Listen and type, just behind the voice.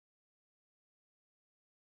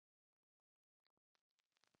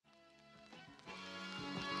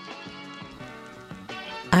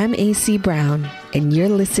I'm AC Brown, and you're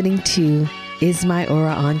listening to Is My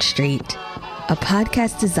Aura on Straight, a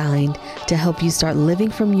podcast designed to help you start living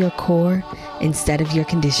from your core instead of your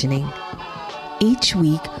conditioning. Each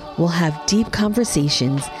week, we'll have deep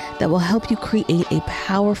conversations that will help you create a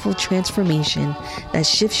powerful transformation that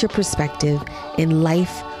shifts your perspective in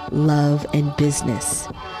life, love, and business,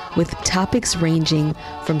 with topics ranging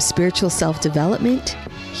from spiritual self-development,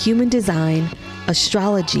 human design,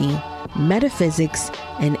 astrology, metaphysics,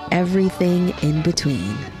 and everything in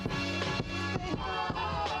between.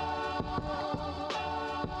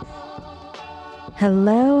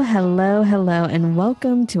 Hello, and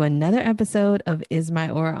welcome to another episode of Is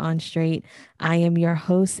My Aura on Straight. I am your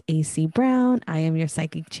host, AC Brown. I am your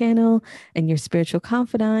psychic channel and your spiritual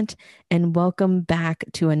confidant, and welcome back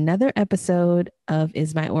to another episode of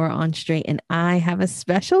Is My Aura on Straight. And I have a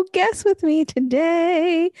special guest with me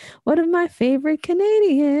today, one of my favorite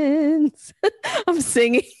Canadians. I'm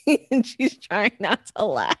singing and she's trying not to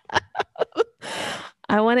laugh.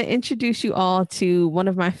 I want to introduce you all to one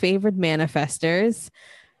of my favorite manifestors,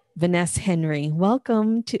 Vanessa Henry.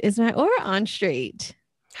 Welcome to Is My Aura on Straight.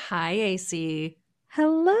 Hi, AC.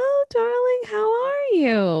 Hello, darling. How are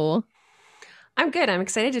you? I'm good. I'm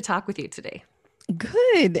excited to talk with you today.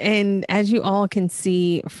 Good. And as you all can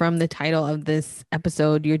see from the title of this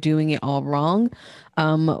episode, You're Doing It All Wrong.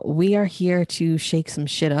 We are here to shake some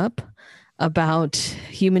shit up about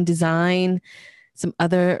human design, some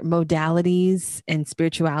other modalities and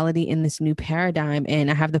spirituality in this new paradigm.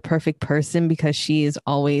 And I have the perfect person because she is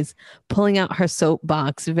always pulling out her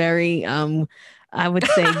soapbox very, I would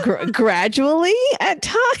say gradually at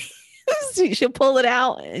times. She'll pull it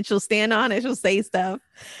out and she'll stand on it. She'll say stuff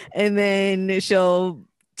and then she'll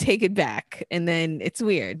take it back. And then it's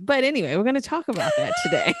weird. But anyway, we're going to talk about that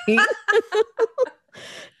today.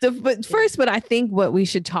 But I think what we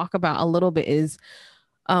should talk about a little bit is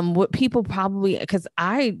what people probably, because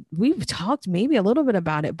we've talked maybe a little bit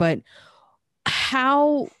about it, but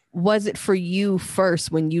how was it for you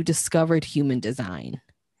first when you discovered human design?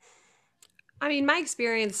 I mean, my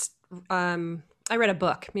experience, I read a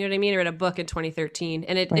book, you know what I mean? I read a book in 2013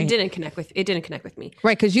 and it didn't connect with me.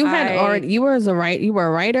 Right. Cause you you were a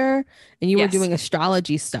writer and you were doing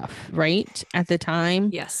astrology stuff, right? At the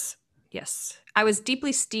time. Yes. I was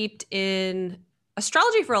deeply steeped in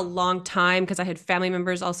astrology for a long time because I had family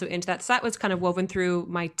members also into that. So that was kind of woven through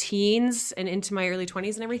my teens and into my early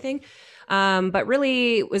 20s and everything. But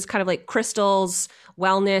really it was kind of like crystals,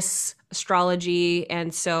 wellness, astrology.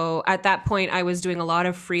 And so at that point I was doing a lot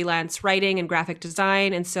of freelance writing and graphic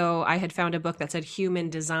design. And so I had found a book that said human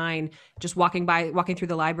design, just walking through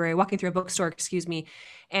a bookstore,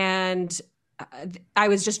 and I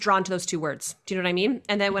was just drawn to those two words. Do you know what I mean?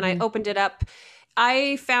 And then when I opened it up,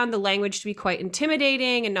 I found the language to be quite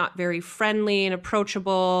intimidating and not very friendly and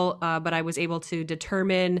approachable, but I was able to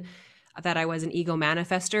determine that I was an ego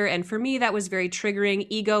manifester. And for me, that was very triggering.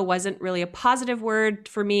 Ego wasn't really a positive word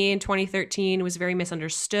for me in 2013. It was very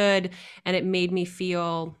misunderstood, and it made me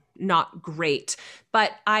feel not great.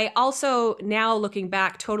 But I also, now looking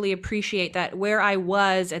back, totally appreciate that where I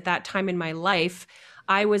was at that time in my life,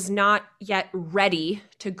 I was not yet ready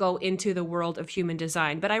to go into the world of human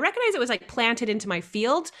design, but I recognize it was like planted into my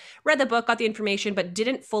field, read the book, got the information, but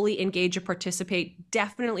didn't fully engage or participate,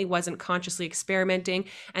 definitely wasn't consciously experimenting.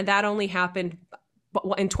 And that only happened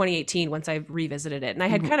in 2018 once I revisited it. And I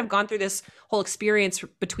had kind of gone through this whole experience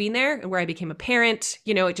between there and where I became a parent,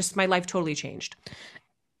 my life totally changed.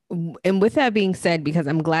 And with that being said, because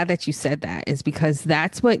I'm glad that you said that, is because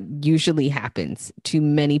that's what usually happens to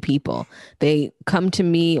many people. They come to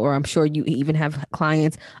me, or I'm sure you even have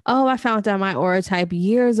clients. Oh, I found out my aura type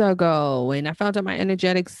years ago, and I found out my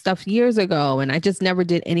energetic stuff years ago, and I just never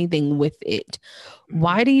did anything with it.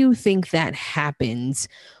 Why do you think that happens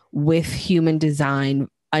with human design,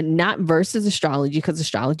 not versus astrology, because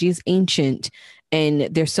astrology is ancient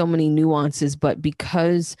and there's so many nuances, but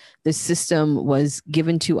because the system was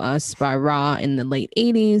given to us by Ra in the late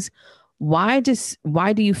 80s, why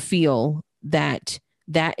do you feel that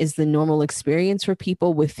is the normal experience for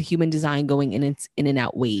people with human design going in and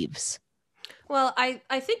out waves? Well,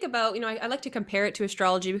 I think about, I like to compare it to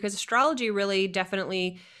astrology because astrology really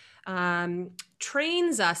definitely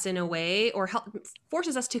trains us in a way, or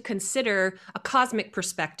forces us to consider a cosmic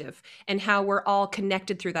perspective and how we're all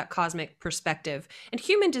connected through that cosmic perspective. And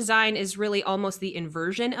human design is really almost the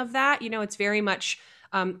inversion of that. It's very much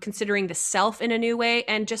considering the self in a new way.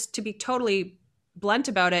 And just to be totally blunt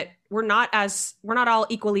about it, we're not all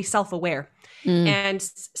equally self-aware. And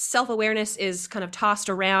self-awareness is kind of tossed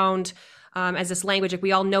around as this language. Like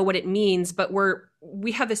we all know what it means, but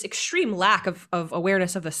we have this extreme lack of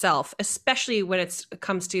awareness of the self, especially when it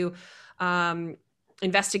comes to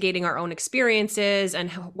investigating our own experiences and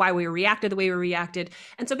why we reacted the way we reacted.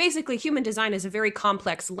 And so basically human design is a very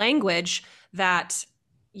complex language that,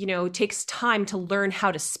 you know, takes time to learn how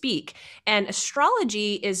to speak. And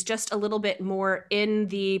astrology is just a little bit more in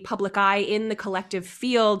the public eye, in the collective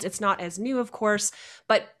field. It's not as new, of course,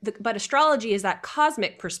 but astrology is that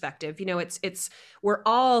cosmic perspective. You know, it's we're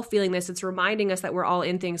all feeling this. It's reminding us that we're all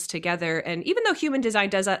in things together. And even though human design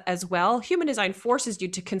does that as well, human design forces you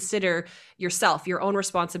to consider yourself, your own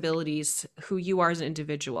responsibilities, who you are as an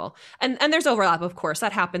individual. And there's overlap, of course,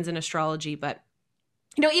 that happens in astrology. But,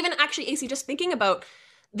 you know, even actually, AC, just thinking about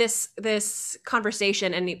this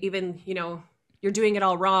conversation, and even, you know, you're doing it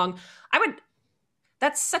all wrong,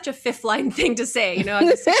 that's such a fifth line thing to say, you know, as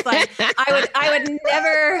a sixth line. I would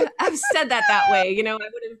never have said that way, you know.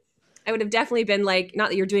 I would have definitely been like, not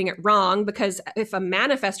that you're doing it wrong, because if a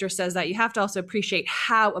manifestor says that, you have to also appreciate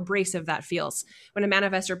how abrasive that feels. When a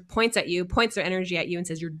manifestor points their energy at you and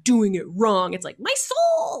says, you're doing it wrong, it's like, my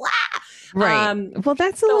soul, ah! Right. Well,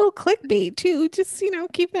 that's a little clickbait too. Just, you know,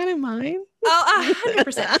 keep that in mind. Oh,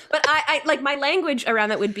 100%. But I like, my language around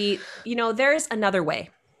that would be, you know, there's another way.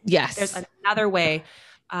 Yes. There's another way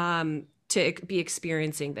to be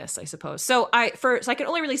experiencing this, I suppose. So I can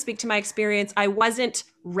only really speak to my experience. I wasn't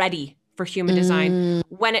ready for human design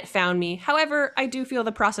when it found me. However, I do feel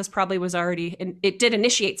the process probably was already, and it did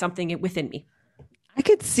initiate something within me. I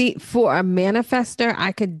could see, for a manifester,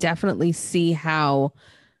 I could definitely see how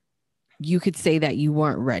you could say that you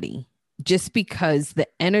weren't ready, just because the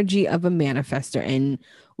energy of a manifester, and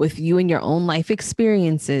with you and your own life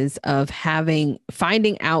experiences of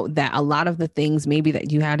finding out that a lot of the things maybe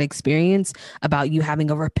that you had experienced about you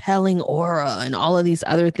having a repelling aura and all of these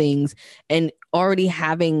other things, and already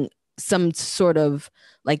having some sort of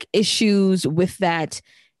like issues with that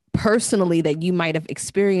personally that you might have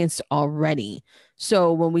experienced already.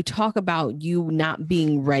 So when we talk about you not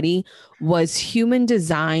being ready, was human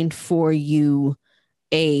design for you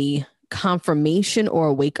a confirmation or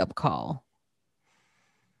a wake-up call?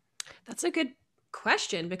 That's a good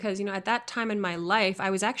question, because, you know, at that time in my life,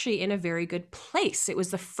 I was actually in a very good place. It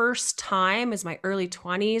was the first time, as my early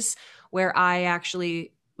 20s, where I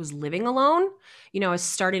actually was living alone. You know, I was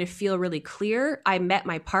starting to feel really clear. I met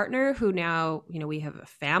my partner, who now, you know, we have a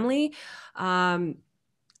family.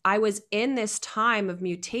 I was in this time of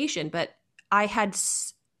mutation, but I had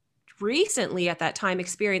recently at that time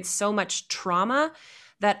experienced so much trauma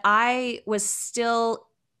that I was still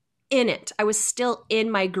in it. I was still in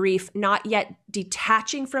my grief, not yet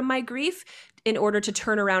detaching from my grief in order to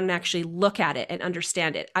turn around and actually look at it and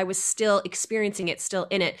understand it. I was still experiencing it, still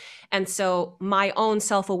in it. And so my own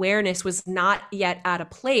self-awareness was not yet at a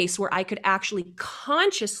place where I could actually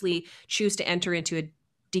consciously choose to enter into a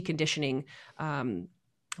deconditioning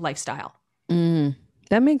lifestyle.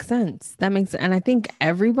 That makes sense. And I think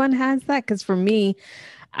everyone has that, because for me,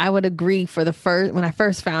 I would agree, when I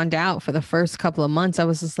first found out, for the first couple of months, I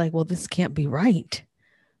was just like, well, this can't be right.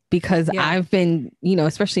 Because I've been, you know,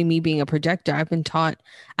 especially me being a projector, I've been taught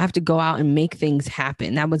I have to go out and make things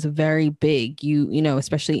happen. That was very big, you know,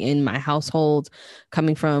 especially in my household,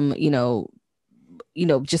 coming from, you know,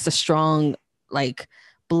 just a strong, like,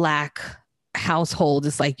 Black household.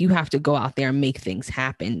 It's like, you have to go out there and make things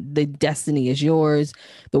happen. The destiny is yours.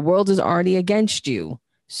 The world is already against you.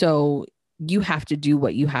 So you have to do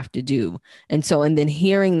what you have to do. And then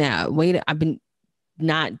hearing that, wait, I've been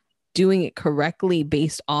not doing it correctly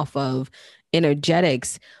based off of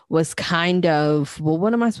energetics, was kind of, well,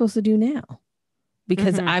 what am I supposed to do now?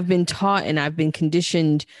 Because I've been taught and I've been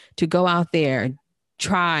conditioned to go out there,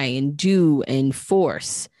 try and do and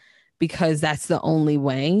force, because that's the only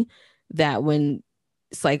way. That when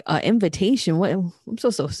it's like an invitation, what, I'm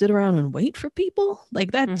supposed to sit around and wait for people?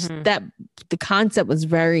 Like that the concept was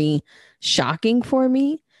very shocking for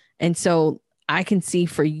me. And so I can see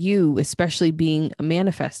for you, especially being a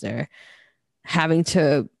manifester, having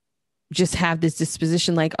to just have this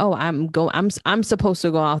disposition like, oh, I'm supposed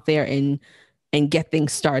to go out there and get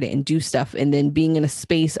things started and do stuff, and then being in a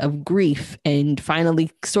space of grief and finally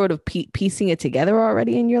sort of piecing it together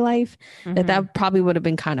already in your life, that probably would have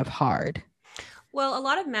been kind of hard. Well, a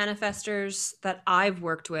lot of manifestors that I've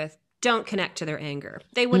worked with don't connect to their anger.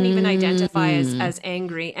 They wouldn't even identify as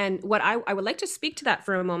angry. And what I would like to speak to that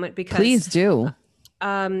for a moment, because please do.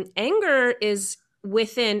 Anger is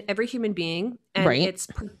within every human being, and it's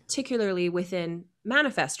particularly within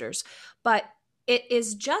manifestors. But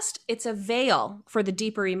it's a veil for the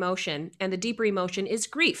deeper emotion, and the deeper emotion is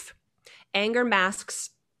grief. Anger masks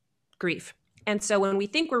grief. And so when we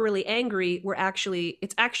think we're really angry,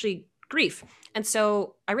 it's actually grief. And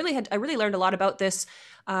so I really learned a lot about this.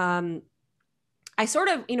 I sort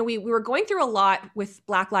of, we were going through a lot with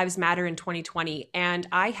Black Lives Matter in 2020, and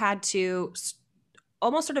I had to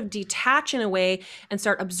almost sort of detach in a way and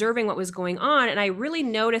start observing what was going on. And I really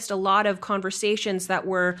noticed a lot of conversations that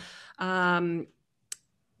were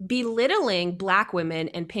belittling Black women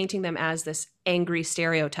and painting them as this angry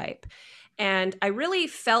stereotype. And I really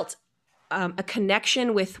felt a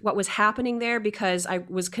connection with what was happening there because I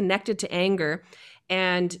was connected to anger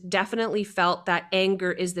and definitely felt that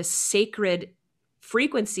anger is this sacred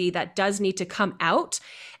frequency that does need to come out.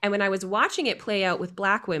 And when I was watching it play out with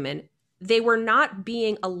Black women, they were not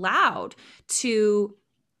being allowed to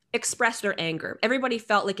express their anger. Everybody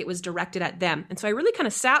felt like it was directed at them. And so I really kind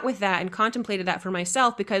of sat with that and contemplated that for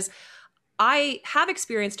myself, because I have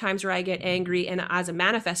experienced times where I get angry, and as a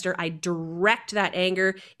manifester, I direct that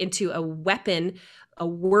anger into a weapon, a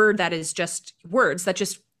word that is just words that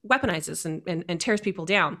just weaponizes and tears people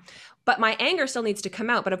down. But my anger still needs to come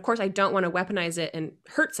out. But of course, I don't want to weaponize it and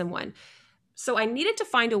hurt someone. So I needed to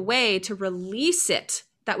find a way to release it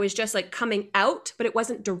that was just like coming out, but it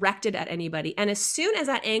wasn't directed at anybody. And as soon as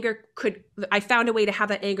I found a way to have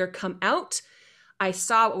that anger come out, I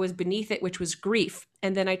saw what was beneath it, which was grief.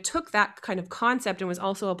 And then I took that kind of concept and was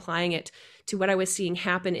also applying it to what I was seeing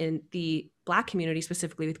happen in the Black community,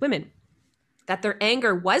 specifically with women. That their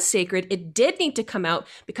anger was sacred. It did need to come out,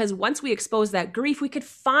 because once we exposed that grief, we could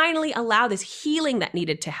finally allow this healing that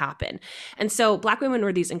needed to happen. And so Black women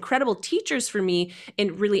were these incredible teachers for me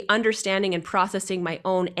in really understanding and processing my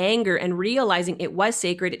own anger and realizing it was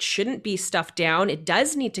sacred. It shouldn't be stuffed down. It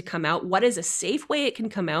does need to come out. What is a safe way it can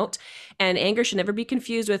come out? And anger should never be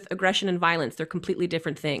confused with aggression and violence. They're completely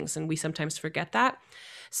different things, and we sometimes forget that.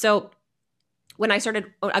 So when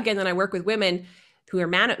I work with women who are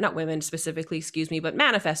not women specifically, but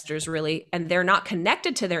manifestors really, and they're not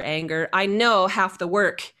connected to their anger, I know half the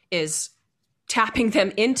work is tapping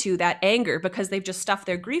them into that anger because they've just stuffed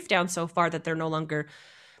their grief down so far that they're no longer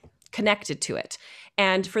connected to it.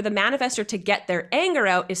 And for the manifestor to get their anger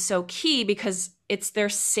out is so key, because it's a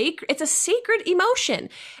sacred emotion.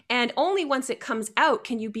 And only once it comes out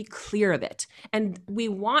can you be clear of it. And we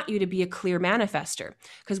want you to be a clear manifestor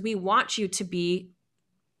because we want you to be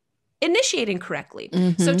initiating correctly.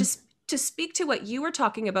 Mm-hmm. So to speak to what you were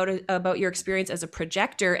talking about your experience as a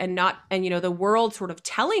projector and the world sort of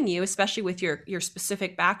telling you, especially with your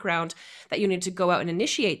specific background, that you need to go out and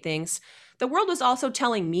initiate things. The world was also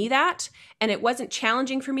telling me that, and it wasn't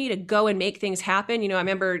challenging for me to go and make things happen. I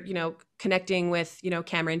remember, connecting with,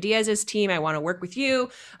 Cameron Diaz's team. I want to work with you,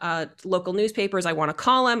 local newspapers. I want to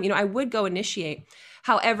call them, I would go initiate.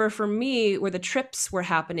 However, for me, where the trips were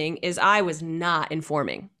happening is I was not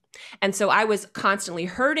informing. And so I was constantly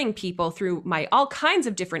hurting people through my all kinds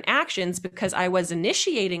of different actions because I was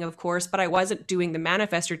initiating, of course, but I wasn't doing the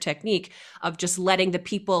manifestor technique of just letting the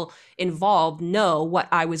people involved know what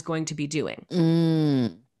I was going to be doing.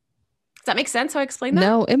 Does that make sense how I explained that?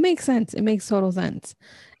 No, it makes sense. It makes total sense.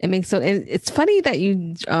 It's funny that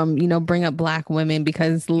you, bring up Black women,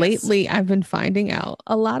 because lately I've been finding out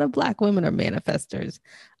a lot of Black women are manifestors.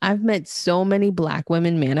 I've met so many Black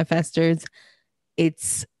women manifestors.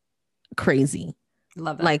 It's crazy.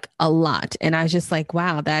 Love that. Like a lot. And I was just like,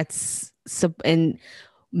 wow, that's so, and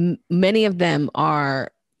many of them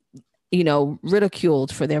are,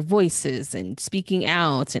 ridiculed for their voices and speaking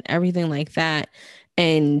out and everything like that.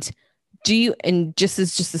 And just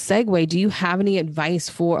as a segue, do you have any advice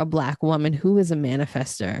for a Black woman who is a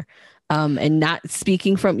manifestor? And not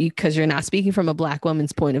speaking from you, because you're not speaking from a Black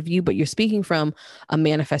woman's point of view, but you're speaking from a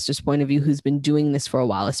manifestor's point of view who's been doing this for a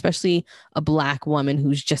while, especially a Black woman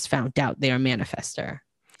who's just found out they're a manifestor.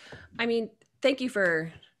 I mean, thank you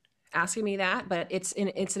for asking me that, but it's an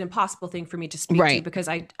impossible thing for me to speak to, because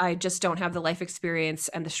I just don't have the life experience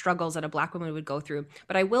and the struggles that a Black woman would go through.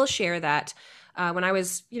 But I will share that when I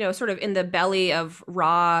was, sort of in the belly of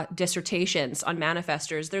raw dissertations on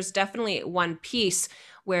manifestors, there's definitely one piece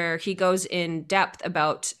where he goes in depth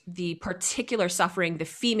about the particular suffering the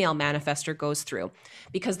female manifestor goes through,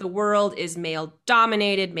 because the world is male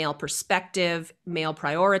dominated, male perspective, male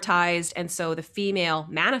prioritized. And so the female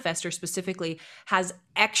manifestor specifically has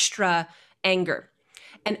extra anger.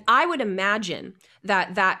 And I would imagine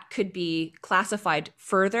that could be classified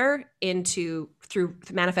further through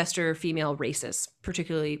manifestor female races,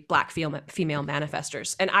 particularly Black female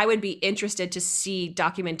manifestors. And I would be interested to see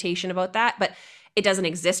documentation about that, but it doesn't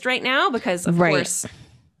exist right now because, of course,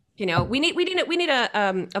 we need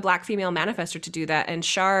a Black female manifestor to do that. And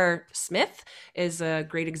Shar Smith is a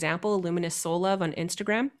great example. Luminous Soul Love on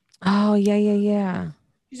Instagram. Oh yeah.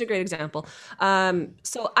 She's a great example.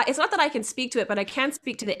 It's not that I can speak to it, but I can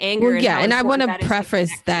speak to the Well, anger and yeah, how and I want important to that is to preface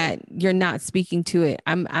connect to. that you're not speaking to it.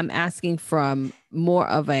 I'm asking from more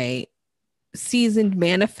of a seasoned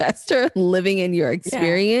manifester living in your Yeah.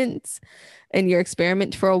 experience and your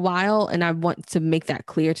experiment for a while. And I want to make that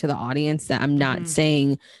clear to the audience that I'm not Hmm.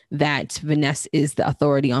 saying that Vanessa is the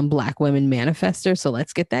authority on Black women manifester. So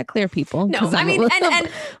let's get that clear, people, No, because I I'm a mean, little, and I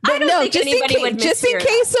but don't no, think anybody would just in mishear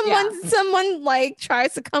case that. Yeah. someone like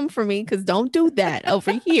tries to come for me, because don't do that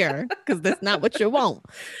over here, because that's not what you want.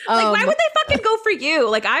 Like, why Um, would they fucking go for you?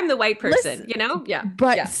 Like, I'm the white person, listen, you know? Yeah.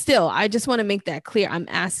 but Yeah. still, I just want to make that clear. I'm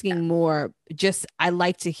asking more, just I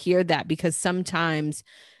like to hear that because sometimes,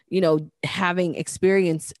 having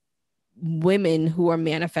experience women who are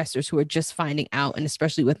manifestors who are just finding out, and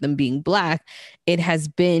especially with them being Black, it has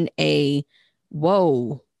been a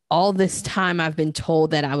whoa. All this time, I've been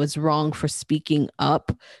told that I was wrong for speaking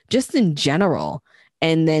up, just in general.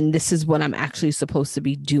 And then this is what I'm actually supposed to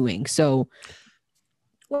be doing. So,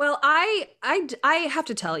 Well, I have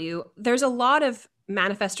to tell you, there's a lot of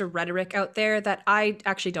manifestor rhetoric out there that I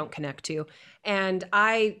actually don't connect to, and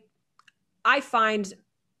I find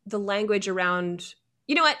the language around.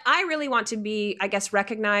 You know what? I really want to be, I guess,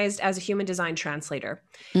 recognized as a human design translator,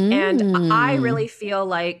 and I mm, really feel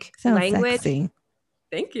like sounds language. sexy.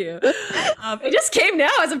 Thank you. It just came now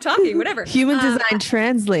as I'm talking. Whatever. Human design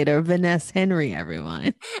translator, Vanessa Henry,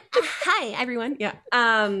 everyone. Hi, everyone. Yeah.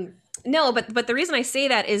 No, but the reason I say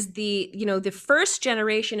that is the first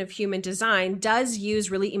generation of human design does use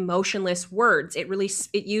really emotionless words. It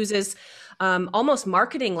uses almost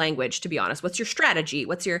marketing language, to be honest. What's your strategy?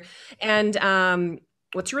 What's your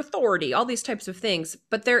authority? All these types of things.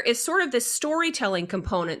 But there is sort of this storytelling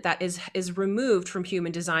component that is removed from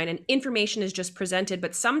human design, and information is just presented.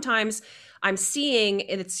 But sometimes I'm seeing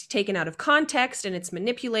it's taken out of context and it's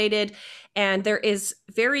manipulated, and there is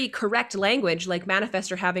very correct language like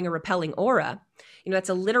manifestor having a repelling aura. That's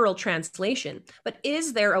a literal translation. But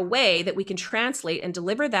is there a way that we can translate and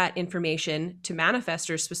deliver that information to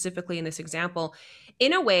manifestors, specifically in this example,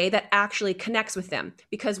 in a way that actually connects with them?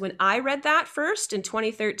 Because when I read that first in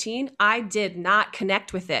 2013, I did not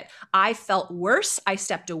connect with it. I felt worse. I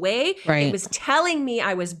stepped away. It Right. was telling me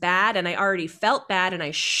I was bad, and I already felt bad, and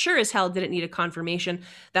I sure as hell didn't need a confirmation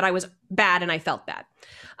that I was bad and I felt bad.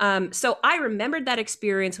 So I remembered that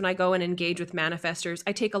experience when I go and engage with manifestors.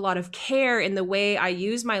 I take a lot of care in the way I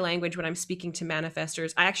use my language when I'm speaking to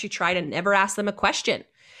manifestors. I actually try to never ask them a question.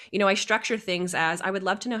 I structure things as, I would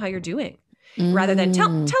love to know how you're doing, rather than tell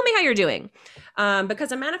Mm. me how you're doing,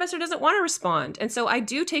 because a manifestor doesn't want to respond. And so I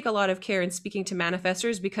do take a lot of care in speaking to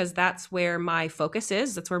manifestors because that's where my focus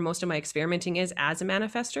is. That's where most of my experimenting is as a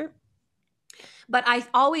manifestor. But I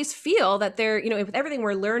always feel that with everything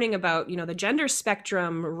we're learning about, the gender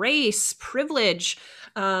spectrum, race, privilege,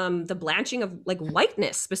 the blanching of like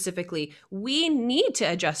whiteness specifically, we need to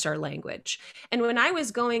adjust our language. And when I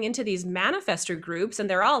was going into these manifestor groups and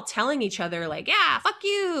they're all telling each other like, yeah, fuck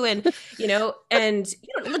you. And,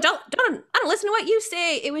 I don't listen to what you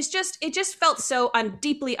say. It just felt so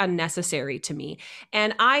deeply unnecessary to me.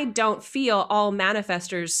 And I don't feel all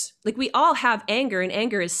manifestors, like, we all have anger and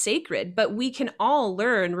anger is sacred, but we can all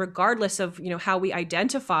learn regardless of, how we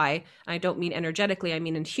identify. I don't mean energetically, I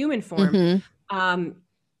mean in human form. Mm-hmm.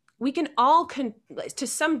 We can all to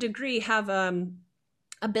some degree have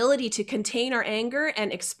ability to contain our anger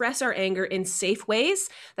and express our anger in safe ways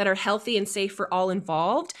that are healthy and safe for all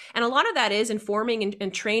involved. And a lot of that is informing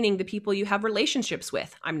and training the people you have relationships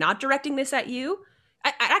with. I'm not directing this at you.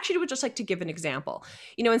 I actually would just like to give an example.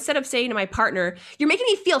 Instead of saying to my partner, you're making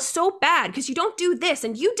me feel so bad because you don't do this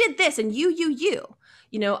and you did this and you,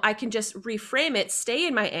 I can just reframe it, stay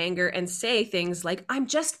in my anger, and say things like, I'm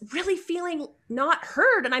just really feeling not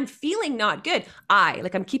heard and I'm feeling not good.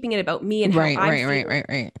 I'm keeping it about me and how Right, I'm right, right, feeling.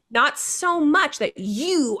 right. Not so much that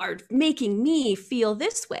you are making me feel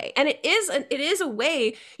this way. And it is a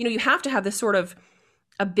way, you have to have this sort of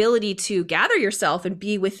ability to gather yourself and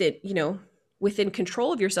be with it, within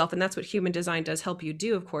control of yourself. And that's what human design does help you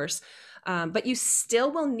do, of course. But you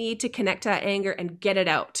still will need to connect to that anger and get it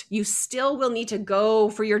out. You still will need to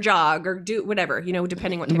go for your jog or do whatever,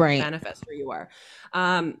 depending what type of manifestor you are.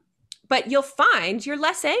 But you'll find you're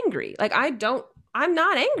less angry. Like, I'm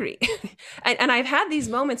not angry. and I've had these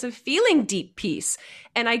moments of feeling deep peace,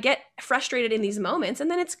 and I get frustrated in these moments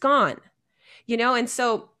and then it's gone, and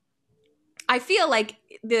so I feel like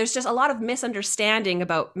there's just a lot of misunderstanding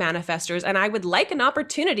about manifestors, and I would like an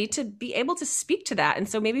opportunity to be able to speak to that. And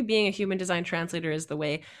so maybe being a human design translator is the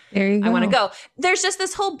way I want to go. There's just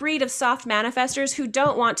this whole breed of soft manifestors who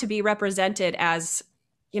don't want to be represented as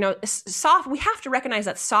soft. We have to recognize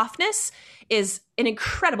that softness is an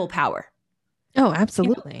incredible power. Oh,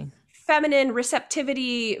 absolutely. Feminine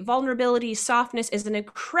receptivity, vulnerability, softness is an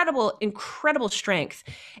incredible, incredible strength.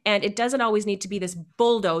 And it doesn't always need to be this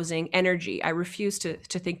bulldozing energy. I refuse to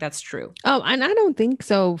think that's true. Oh, and I don't think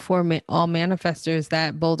so for all manifestors,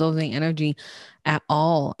 that bulldozing energy at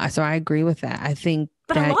all. So I agree with that. I think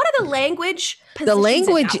But a that lot of the language positions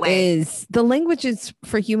it that way. the language is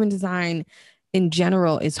for human design in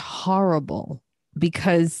general is horrible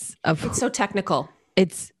because of It's so technical.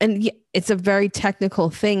 It's a very technical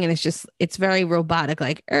thing, and it's very robotic,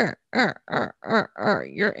 like your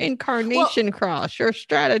incarnation cross, your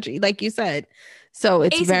strategy, like you said. So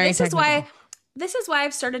it's Asa, very this technical. is why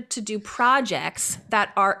I've started to do projects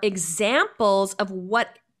that are examples of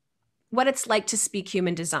what it's like to speak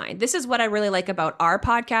human design. This is what I really like about our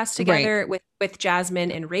podcast together with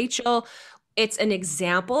Jasmine and Rachel. It's an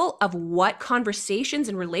example of what conversations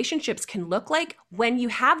and relationships can look like when you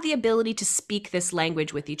have the ability to speak this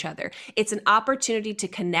language with each other. It's an opportunity to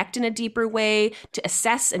connect in a deeper way, to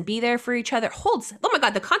assess and be there for each other. Oh my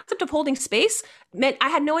God, the concept of holding space meant I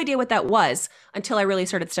had no idea what that was until I really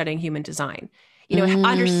started studying human design.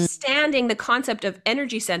 Understanding the concept of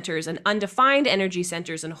energy centers and undefined energy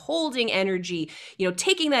centers and holding energy,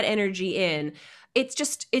 taking that energy in. It's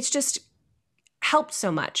just helped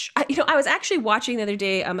so much. I was actually watching the other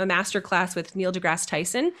day a master class with Neil deGrasse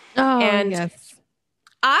Tyson. Oh, and yes.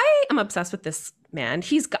 I am obsessed with this man.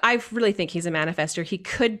 I really think he's a manifester. He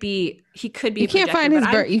could be. You can't find his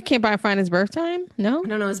birth. You can't find his birth time. No, I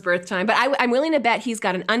don't know his birth time, but I'm willing to bet he's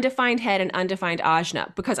got an undefined head and undefined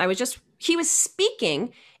ajna, because he was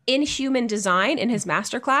speaking in human design in his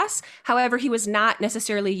masterclass. However, he was not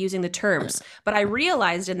necessarily using the terms. But I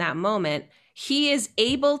realized in that moment, he is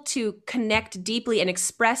able to connect deeply and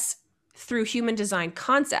express through human design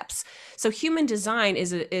concepts. So human design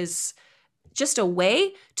is just a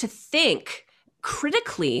way to think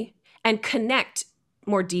critically and connect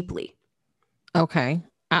more deeply. Okay.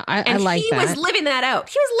 I like that. He was living that out.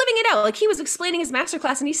 He was living it out. Like, he was explaining his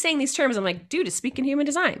masterclass and he's saying these terms. I'm like, dude, is speaking human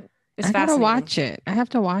design. It's fascinating. I have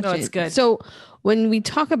to watch it. It's good. So when we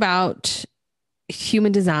talk about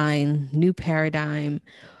human design, new paradigm,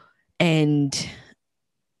 and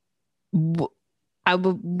I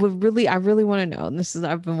really want to know, and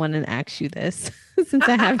I've been wanting to ask you this since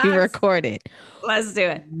I have you recorded. Let's do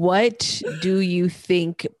it. What do you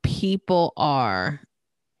think people are?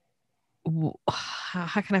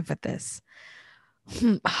 How can I put this?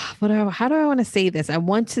 How do I want to say this? I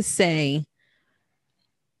want to say,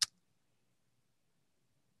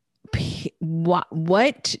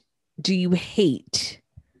 what do you hate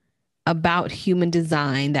about human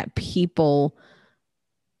design that people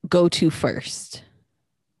go to first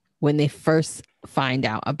when they first find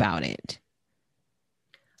out about it?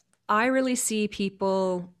 I really see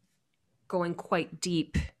people going quite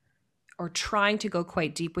deep, or trying to go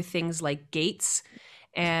quite deep, with things like gates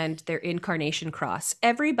and their incarnation cross.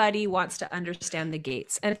 Everybody wants to understand the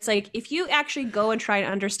gates. And it's like, if you actually go and try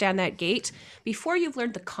and understand that gate before you've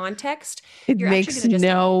learned the context, it makes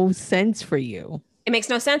no sense for you. It makes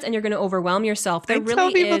no sense, and you're going to overwhelm yourself. I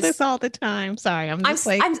tell people this all the time. Sorry, I'm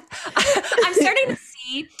starting to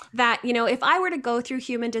see that, if I were to go through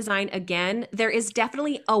human design again, there is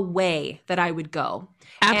definitely a way that I would go.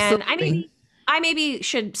 Absolutely. And I maybe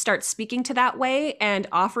should start speaking to that way and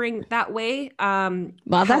offering that way.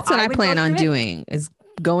 Well, that's what I plan on doing, is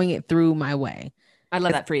going it through my way. I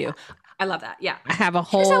love that for you. I love that. Yeah. I have a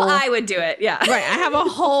whole... Here's how I would do it. Yeah. Right. I have a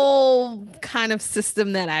whole kind of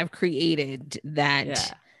system that I've created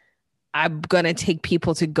that I'm going to take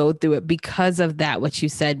people to go through it because of that, what you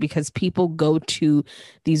said, because people go to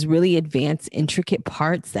these really advanced, intricate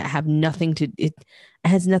parts that have it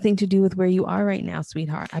has nothing to do with where you are right now,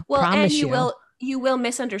 sweetheart. I promise you. You will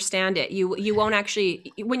misunderstand it. You won't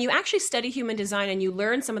actually, when you actually study human design and you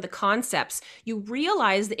learn some of the concepts, you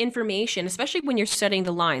realize the information, especially when you're studying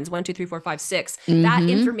the lines 1, 2, 3, 4, 5, 6, that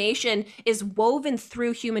information is woven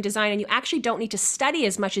through human design, and you actually don't need to study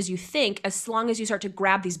as much as you think, as long as you start to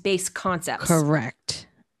grab these base concepts. Correct.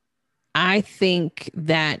 I think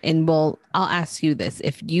that, and I'll ask you this.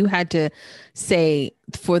 If you had to say,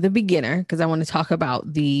 for the beginner, because I want to talk about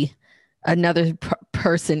another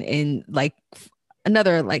person in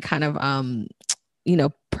another kind of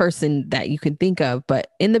person that you can think of,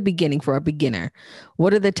 but in the beginning, for a beginner,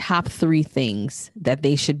 what are the top 3 things that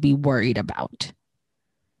they should be worried about?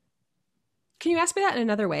 Can you ask me that in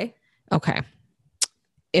another way? Okay.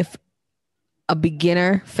 If a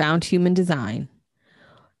beginner found human design,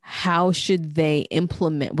 how should they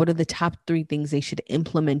implement? What are the top 3 things they should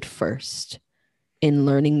implement first in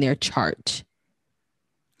learning their chart?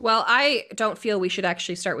 Well, I don't feel we should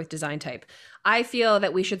actually start with design type. I feel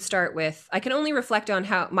that we should start with, I can only reflect on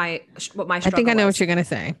how what my I think I struggle know what was. you're going to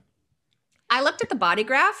say. I looked at the body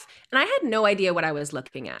graph and I had no idea what I was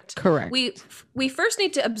looking at. Correct. We first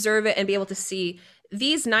need to observe it and be able to see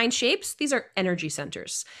these 9 shapes. These are energy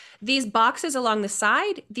centers. These boxes along the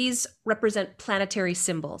side, these represent planetary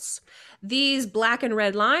symbols. These black and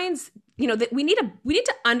red lines, that we need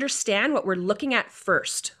to understand what we're looking at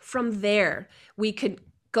first. From there, we could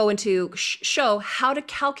go into show how to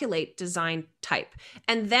calculate design type,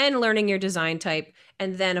 and then learning your design type,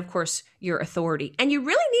 and then of course your authority. And you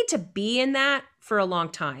really need to be in that for a long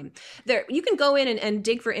time. There, you can go in and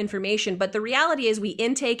dig for information, but the reality is we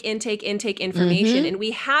intake information, and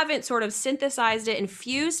we haven't sort of synthesized it and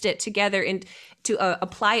fused it together and to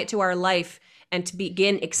apply it to our life and to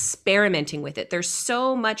begin experimenting with it. There's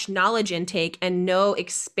so much knowledge intake and no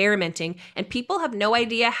experimenting, and people have no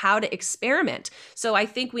idea how to experiment. So I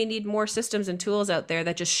think we need more systems and tools out there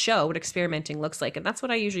that just show what experimenting looks like. And that's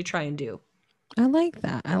what I usually try and do. I like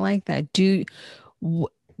that. I like that. Do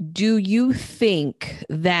you think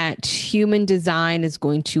that human design is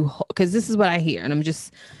going to, because this is what I hear,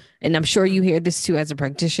 and I'm sure you hear this too as a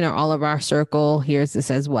practitioner, all of our circle hears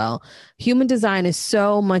this as well. Human design is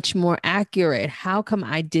so much more accurate. How come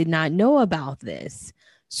I did not know about this?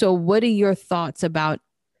 So what are your thoughts about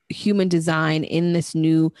human design in this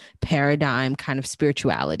new paradigm kind of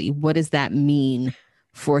spirituality? What does that mean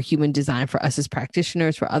for human design, for us as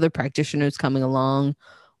practitioners, for other practitioners coming along?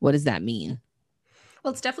 What does that mean?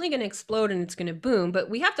 Well, it's definitely going to explode and it's going to boom, but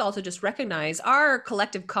we have to also just recognize our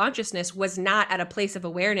collective consciousness was not at a place of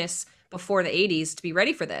awareness before the 80s to be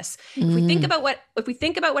ready for this. If we think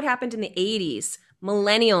about what happened in the 80s,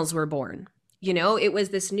 millennials were born. It was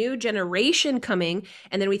this new generation coming,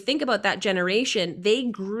 and then we think about that generation, they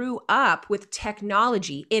grew up with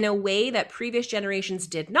technology in a way that previous generations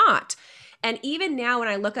did not. And even now when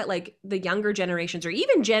I look at like the younger generations or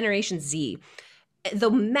even Generation Z,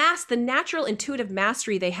 the natural intuitive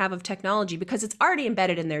mastery they have of technology, because it's already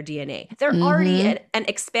embedded in their DNA. They're already an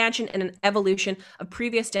expansion and an evolution of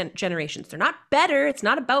previous generations. They're not better. It's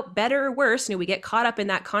not about better or worse. We get caught up in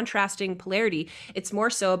that contrasting polarity. It's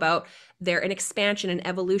more so about they're an expansion and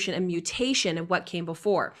evolution and mutation of what came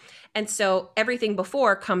before. And so everything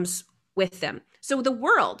before comes with them. So the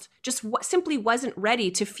world just simply wasn't ready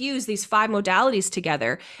to fuse these 5 modalities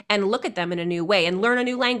together and look at them in a new way and learn a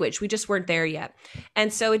new language. We just weren't there yet.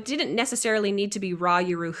 And so it didn't necessarily need to be Ra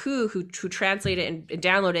Uru Hu who translated and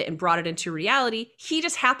downloaded it and brought it into reality. He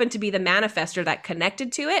just happened to be the manifester that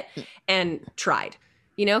connected to it and tried.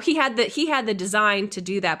 He had the design to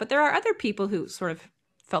do that, but there are other people who sort of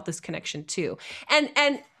felt this connection too.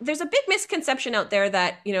 And there's a big misconception out there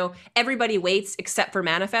that, everybody waits except for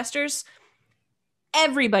manifestors.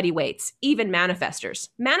 Everybody waits, even manifestors.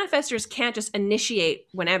 Manifestors can't just initiate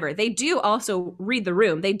whenever. They do also read the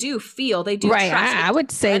room. They do feel, they do right. trust. I would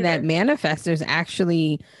say that manifestors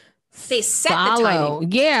actually they set follow. The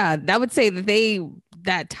timing. Yeah, I would say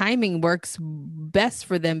that timing works best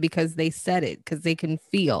for them because they set it, because they can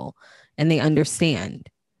feel and they understand.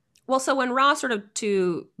 Well, so when Ra sort of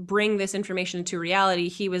to bring this information into reality,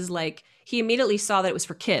 he immediately saw that it was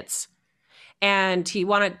for kids. And he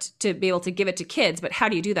wanted to be able to give it to kids, but how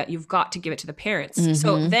do you do that? You've got to give it to the parents.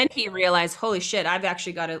 So then he realized, holy shit, I've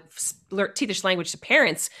actually got to teach this language to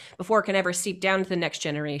parents before it can ever seep down to the next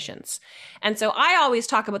generations. And so I always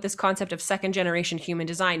talk about this concept of second generation human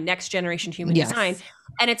design, next generation human design.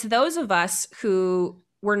 And it's those of us who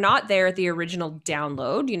were not there at the original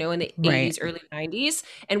download, in the 80s, early 90s.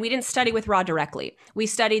 And we didn't study with Ra directly. We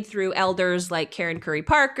studied through elders like Karen Curry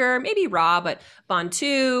Parker, maybe Ra, but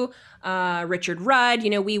Bantu, Richard Rudd.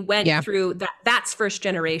 We went through that. That's first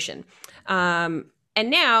generation. And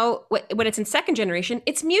now when it's in second generation,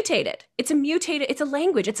 it's mutated. It's a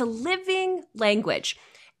language. It's a living language.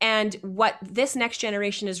 And what this next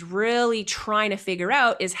generation is really trying to figure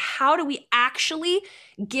out is how do we actually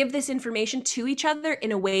give this information to each other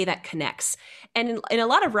in a way that connects? And in a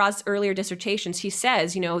lot of Ra's earlier dissertations, he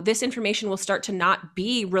says, this information will start to not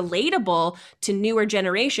be relatable to newer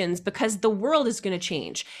generations because the world is going to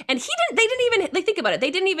change. And think about it. They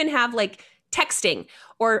didn't even have like texting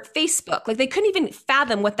or Facebook. Like they couldn't even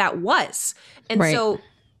fathom what that was. And so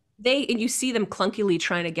you see them clunkily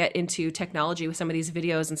trying to get into technology with some of these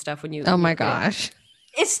videos and stuff when you. Oh my gosh.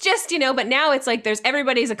 It's just, but now it's like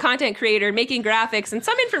everybody's a content creator making graphics, and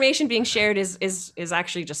some information being shared is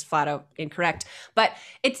actually just flat out incorrect. But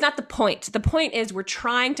it's not the point. The point is we're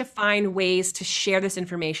trying to find ways to share this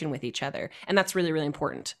information with each other. And that's really, really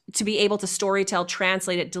important to be able to storytell,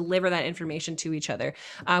 translate it, deliver that information to each other,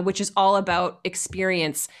 which is all about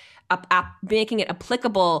experience. making it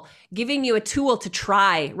applicable, giving you a tool to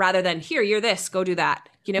try rather than here, you're this, go do that.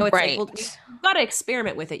 You know, it's Right. like, well, you've got to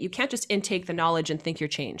experiment with it. You can't just intake the knowledge and think you're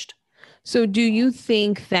changed. So do you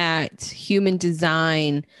think that human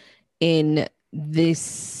design in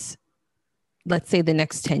this, let's say the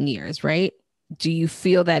next 10 years, right? Do you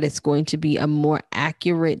feel that it's going to be a more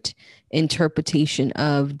accurate interpretation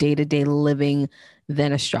of day-to-day living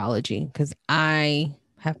than astrology? Because I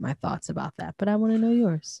have my thoughts about that, but I want to know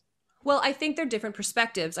yours. Well, I think they're different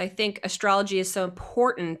perspectives. I think astrology is so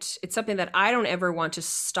important. It's something that I don't ever want to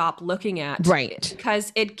stop looking at. Right.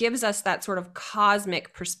 Because it gives us that sort of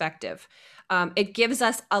cosmic perspective. It gives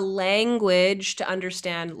us a language to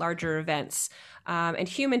understand larger events. And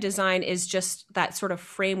human design is just that sort of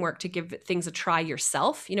framework to give things a try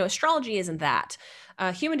yourself. You know, astrology isn't that.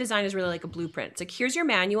 Human design is really like a blueprint. It's like, here's your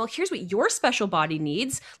manual. Here's what your special body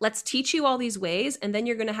needs. Let's teach you all these ways. And then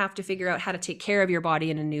you're going to have to figure out how to take care of your body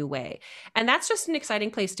in a new way. And that's just an exciting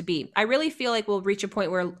place to be. I really feel like we'll reach a point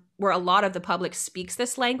where a lot of the public speaks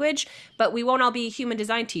this language, but we won't all be human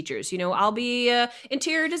design teachers. You know, I'll be an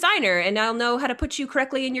interior designer and I'll know how to put you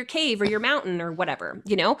correctly in your cave or your mountain or whatever.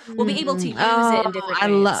 You know, we'll be able to use it in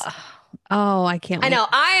different ways. I can't wait. I know.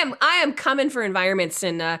 I am coming for environments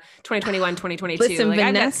in 2021, 2022. Listen, like,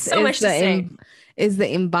 I've got so much to say. Is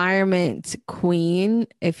the environment queen.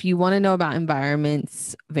 If you want to know about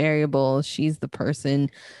environments, variables, she's the person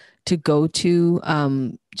to go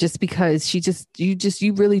to. Just because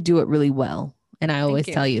you really do it really well. And I always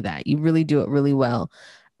tell you that you really do it really well.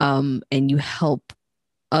 And you help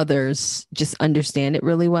others just understand it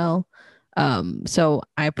really well. So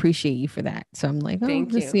I appreciate you for that. So I'm like,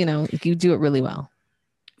 Thank you. You know, you do it really well.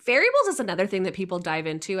 Variables is another thing that people dive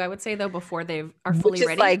into, I would say, though, before they are fully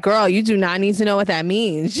ready. Like, girl, you do not need to know what that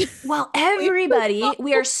means. Well, everybody,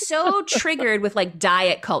 we are so triggered with like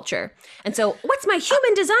diet culture. And so what's my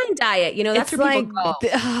human design diet? You know, that's where people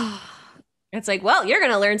go. It's like, well, you're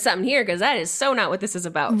going to learn something here because that is so not what this is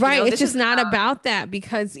about. Right. You know, it's just not about that,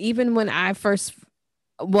 because even when I first,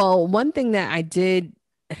 one thing that I did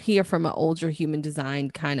hear from an older human design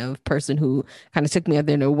kind of person who kind of took me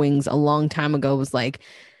under their wings a long time ago was like,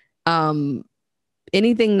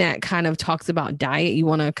 anything that kind of talks about diet, you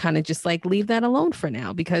want to kind of just like leave that alone for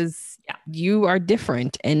now, because you are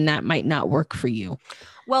different and that might not work for you.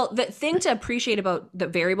 Well, the thing to appreciate about the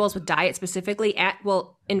variables with diet specifically,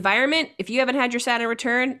 environment, if you haven't had your Saturn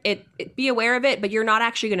return, be aware of it, but you're not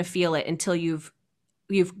actually going to feel it until you've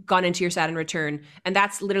gone into your Saturn return. And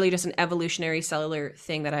that's literally just an evolutionary cellular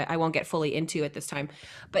thing that I won't get fully into at this time.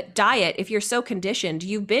 But diet, if you're so conditioned,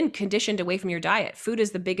 you've been conditioned away from your diet. Food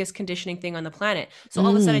is the biggest conditioning thing on the planet. So all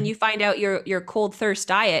of a sudden you find out your cold thirst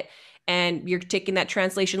diet and you're taking that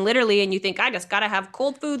translation literally and you think, I just got to have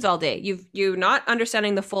cold foods all day. You're not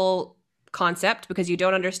understanding the full concept because you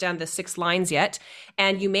don't understand the 6 lines yet,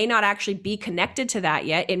 and you may not actually be connected to that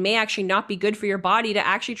yet. It may actually not be good for your body to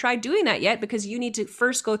actually try doing that yet, because you need to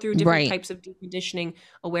first go through different types of deconditioning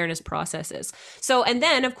awareness processes. So, and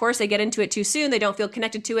then of course they get into it too soon, they don't feel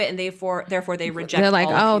connected to it, and therefore they reject. They're like,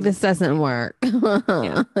 oh, this doesn't work.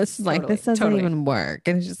 It's like, this doesn't even work.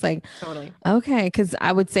 And it's just like, okay. Because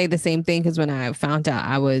I would say the same thing, because when I found out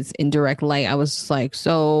I was in direct light, I was just like,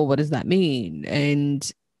 so what does that mean? And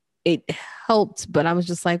it helped, but I was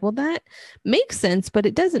just like, well, that makes sense, but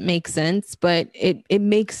it doesn't make sense, but it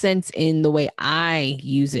makes sense in the way I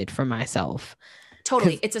use it for myself.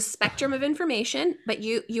 Totally. It's a spectrum of information, but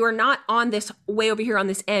you are not on this way over here on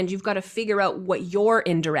this end. You've got to figure out what your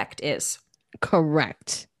indirect is.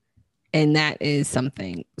 Correct. And that is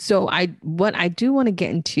something. So what I do want to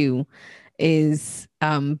get into is,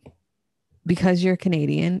 because you're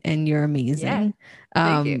Canadian and you're amazing.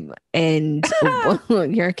 Thank you. And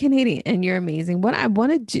you're Canadian and you're amazing. What I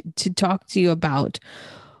wanted to talk to you about,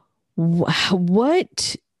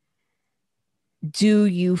 what do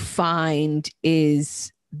you find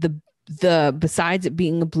is the besides it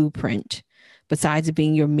being a blueprint, besides it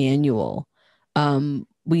being your manual,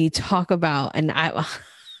 we talk about, and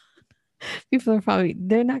people are probably,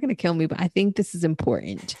 they're not going to kill me, but I think this is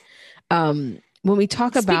important. When we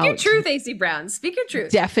talk about... Speak your truth, AC Brown. Speak your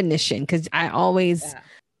truth. Definition, because I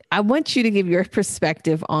want you to give your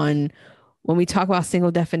perspective on when we talk about single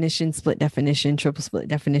definition, split definition, triple split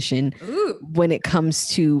definition, when it comes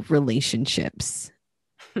to relationships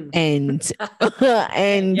and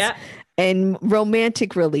and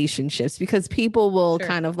romantic relationships, because people will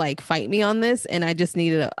kind of like fight me on this, and I just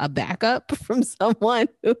needed a backup from someone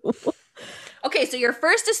who... Okay, so you're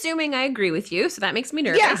first assuming I agree with you, so that makes me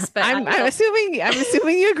nervous. Yeah, but I'm assuming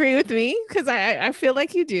you agree with me, because I feel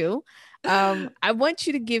like you do. I want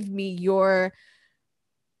you to give me your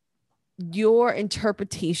your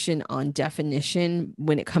interpretation on definition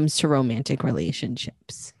when it comes to romantic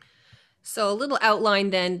relationships. So a little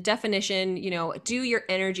outline then, definition, do your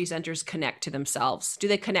energy centers connect to themselves? Do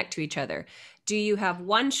they connect to each other? Do you have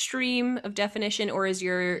one stream of definition, or are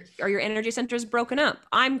your energy centers broken up?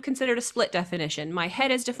 I'm considered a split definition. My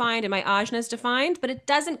head is defined and my ajna is defined, but it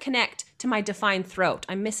doesn't connect to my defined throat.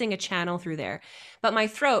 I'm missing a channel through there. But my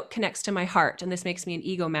throat connects to my heart, and this makes me an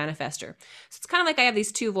ego manifester. So it's kind of like I have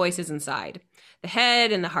these two voices inside, the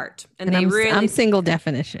head and the heart. And I'm single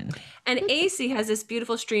definition. And AC has this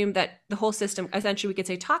beautiful stream that the whole system, essentially we could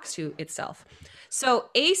say, talks to itself. So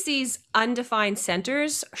AC's undefined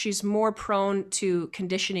centers, she's more prone to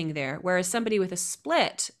conditioning there. Whereas somebody with a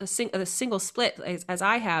split, a single split, as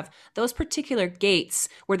I have, those particular gates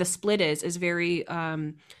where the split is very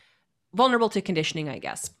vulnerable to conditioning, I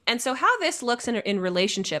guess. And so how this looks in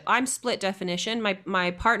relationship, I'm split definition.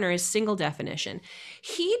 My partner is single definition.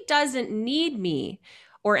 He doesn't need me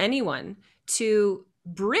or anyone to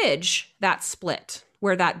bridge that split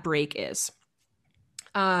where that break is.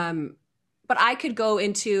 But I could go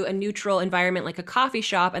into a neutral environment like a coffee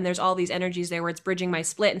shop, and there's all these energies there where it's bridging my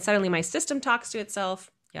split, and suddenly my system talks to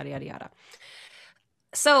itself, yada, yada, yada.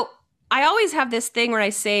 So I always have this thing where I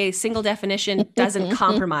say single definition doesn't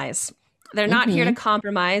compromise. They're not here to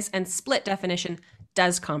compromise, and split definition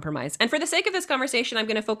does compromise. And for the sake of this conversation, I'm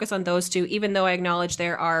going to focus on those two, even though I acknowledge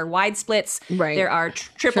there are wide splits, right? There are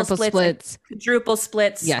triple splits, quadruple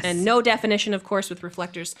splits, yes, and no definition, of course, with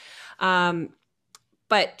reflectors.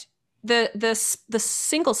 But the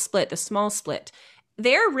single split, the small split,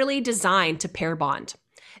 they're really designed to pair bond.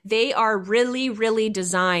 They are really, really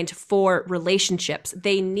designed for relationships.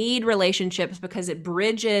 They need relationships because it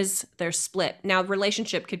bridges their split. Now,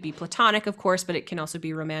 relationship could be platonic, of course, but it can also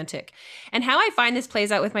be romantic. And how I find this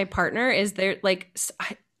plays out with my partner is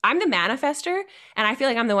I'm the manifester, and I feel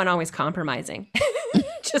like I'm the one always compromising.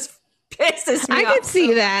 Just pisses me off. I could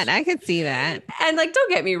see that. And don't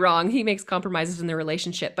get me wrong, he makes compromises in the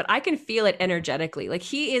relationship, but I can feel it energetically. Like,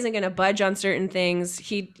 he isn't going to budge on certain things.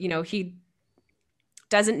 He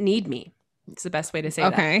doesn't need me. It's the best way to say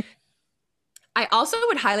that. Okay. I also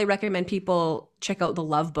would highly recommend people check out The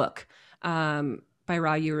Love Book by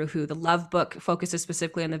Ra Uru Hu. The Love Book focuses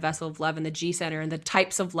specifically on the vessel of love and the G center and the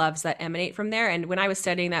types of loves that emanate from there. And when I was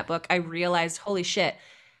studying that book, I realized, holy shit,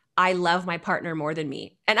 I love my partner more than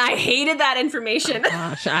me. And I hated that information. Oh,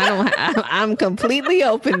 gosh, I'm completely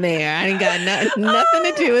open there. I ain't got nothing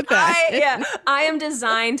to do with that. I am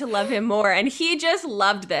designed to love him more. And he just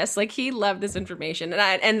loved this. He loved this information.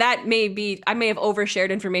 And that may be, I may have overshared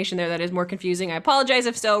information there that is more confusing. I apologize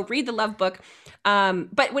if so. Read The Love Book.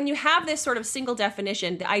 But when you have this sort of single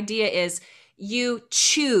definition, the idea is you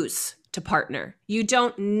choose to partner. You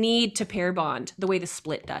don't need to pair bond the way the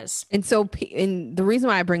split does. And so, and the reason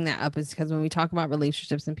why I bring that up is because when we talk about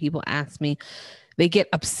relationships and people ask me, they get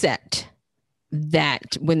upset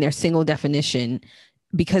that when they're single definition,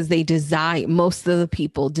 because most of the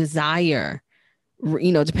people desire,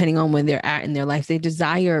 depending on where they're at in their life, they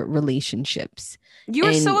desire relationships. You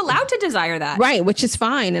are so allowed to desire that. Right. Which is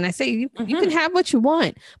fine. And I say, you can have what you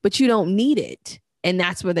want, but you don't need it. And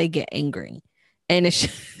that's where they get angry. And it's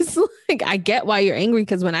just I get why you're angry,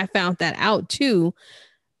 because when I found that out too,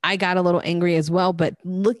 I got a little angry as well. But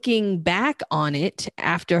looking back on it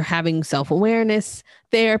after having self-awareness,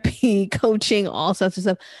 therapy, coaching, all sorts of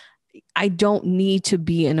stuff, I don't need to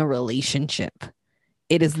be in a relationship.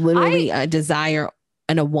 It is literally a desire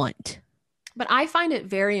and a want. But I find it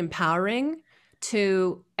very empowering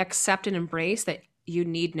to accept and embrace that you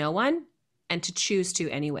need no one, and to choose to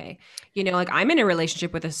anyway. I'm in a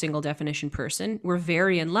relationship with a single definition person. We're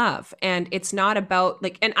very in love. And it's not about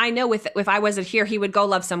and I know if I wasn't here, he would go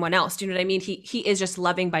love someone else. Do you know what I mean? He is just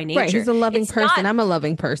loving by nature. Right. He's a loving person. I'm a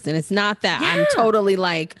loving person. It's not that I'm totally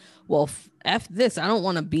well, F this. I don't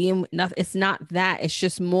want to be in nothing. It's not that. It's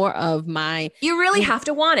just more of you really have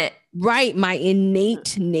to want it. Right. My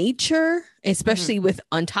innate nature, especially with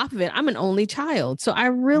on top of it, I'm an only child. So I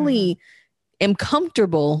really am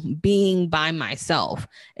comfortable being by myself.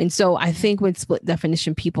 And so I think with split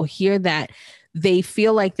definition, people hear that, they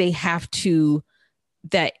feel like they have to,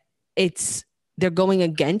 that they're going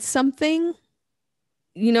against something.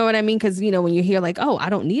 You know what I mean? Because, when you hear oh, I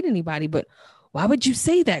don't need anybody, but why would you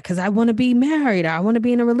say that? Because I want to be married, or I want to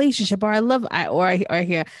be in a relationship, or I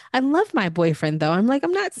hear, I love my boyfriend though. I'm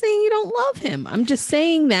I'm not saying you don't love him. I'm just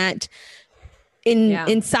saying that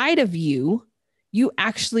inside of you, you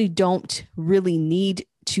actually don't really need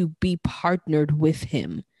to be partnered with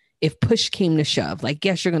him. If push came to shove,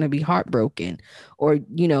 yes, you're going to be heartbroken, or,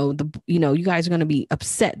 you guys are going to be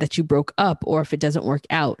upset that you broke up, or if it doesn't work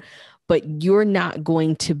out. but you're not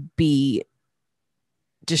going to be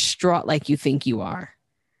distraught like you think you are.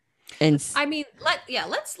 And I mean,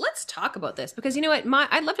 let's talk about this because you know what,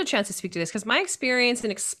 I'd love a chance to speak to this because my experience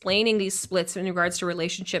in explaining these splits in regards to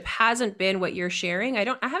relationship hasn't been what you're sharing. I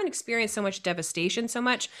haven't experienced so much devastation so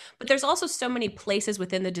much, but there's also so many places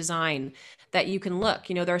within the design that you can look.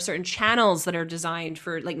 You know, there are certain channels that are designed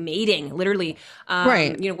for like mating, literally.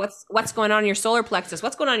 right. You know, what's going on in your solar plexus,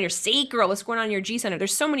 what's going on in your sacral, what's going on in your G center.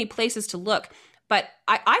 There's so many places to look. But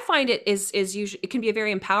I find it is usually it can be a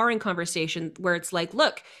very empowering conversation where it's like,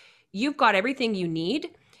 look, you've got everything you need.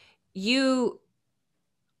 You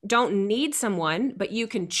don't need someone, but you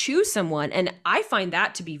can choose someone. And I find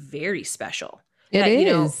that to be very special. It that, is. You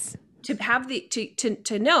know, to have the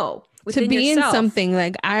to know within to be yourself, in something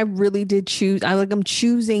like I really did choose. I'm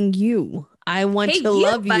choosing you. I want to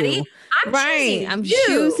love buddy, you. I'm right. I'm you.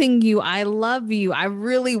 choosing you. I love you. I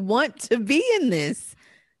really want to be in this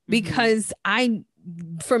because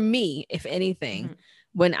for me, if anything,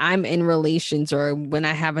 when I'm in relations or when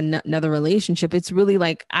I have another relationship, it's really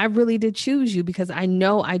like, I really did choose you because I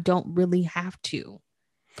know I don't really have to.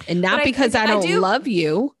 And not because I don't love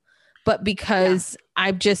you, but because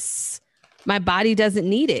my body doesn't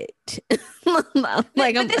need it.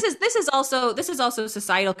 Like, but this is also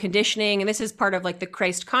societal conditioning, and this is part of like the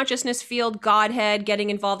Christ consciousness field, Godhead getting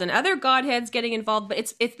involved and other Godheads getting involved.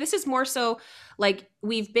 But this is more so like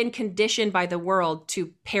we've been conditioned by the world to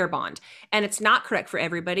pair bond, and it's not correct for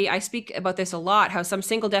everybody. I speak about this a lot, how some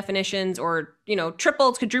single definitions or, you know,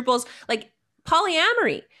 triples, quadruples, like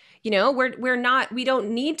polyamory. You know, we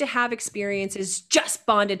don't need to have experiences just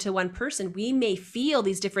bonded to one person. We may feel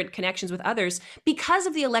these different connections with others because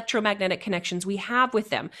of the electromagnetic connections we have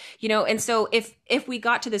with them, you know? And so if we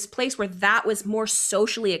got to this place where that was more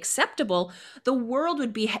socially acceptable, the world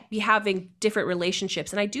would be having different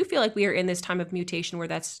relationships. And I do feel like we are in this time of mutation where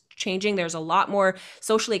that's changing. There's a lot more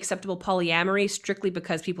socially acceptable polyamory strictly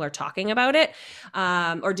because people are talking about it,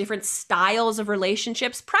 or different styles of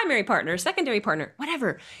relationships, primary partner, secondary partner,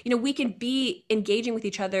 whatever. You know, we can be engaging with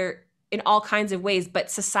each other in all kinds of ways,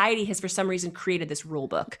 but society has for some reason created this rule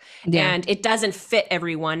book, and it doesn't fit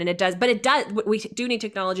everyone. And what we do need to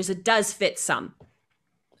acknowledge is it does fit some.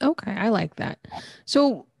 Okay. I like that.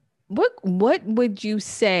 So what would you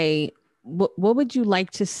say, what would you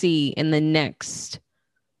like to see in the next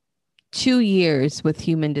 2 years with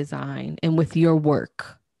human design and with your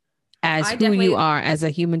work as who you are as a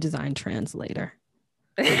human design translator?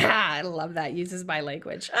 I love that. Uses my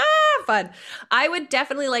language. Fun. I would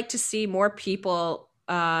definitely like to see more people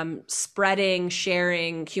spreading,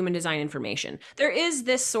 sharing human design information. There is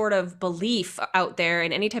this sort of belief out there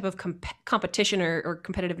in any type of competition or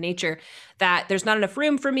competitive nature that there's not enough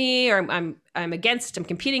room for me, or I'm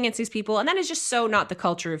competing against these people. And that is just so not the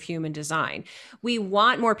culture of human design. We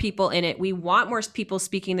want more people in it. We want more people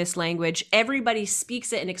speaking this language. Everybody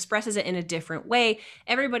speaks it and expresses it in a different way.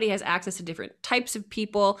 Everybody has access to different types of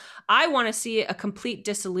people. I want to see a complete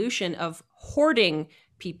dissolution of hoarding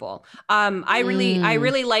people. I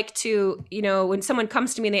really like to, you know, when someone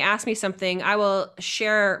comes to me and they ask me something, I will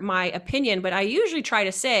share my opinion, but I usually try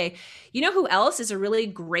to say, you know who else is a really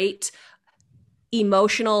great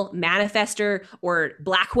emotional manifester, or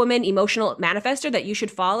Black woman emotional manifester that you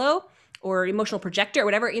should follow, or emotional projector or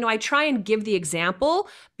whatever? You know, I try and give the example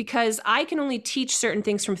because I can only teach certain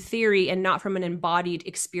things from theory and not from an embodied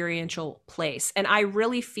experiential place. And I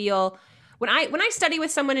really feel when I study with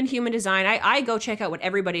someone in human design, I go check out what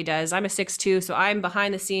everybody does. I'm a 6'2", so I'm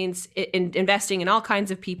behind the scenes investing in all kinds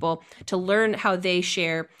of people to learn how they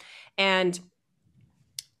share. And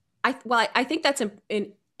I think that's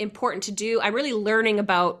important to do. I'm really learning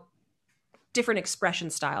about different expression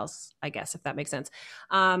styles, I guess, if that makes sense.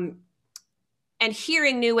 And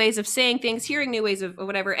hearing new ways of saying things, hearing new ways of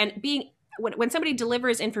whatever, and being when somebody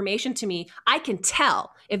delivers information to me, I can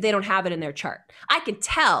tell if they don't have it in their chart. I can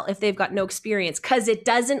tell if they've got no experience because it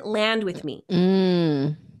doesn't land with me.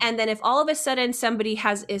 And then if all of a sudden somebody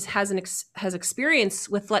has experience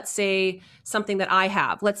with, let's say, something that I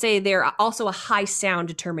have, let's say they're also a high sound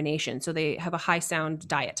determination, so they have a high sound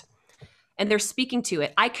diet, and they're speaking to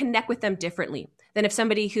it, I connect with them differently than if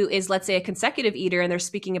somebody who is, let's say, a consecutive eater and they're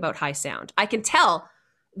speaking about high sound. I can tell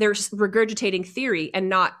they're regurgitating theory and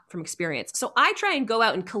not from experience. So I try and go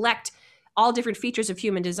out and collect all different features of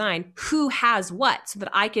human design, who has what, so that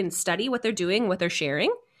I can study what they're doing, what they're sharing,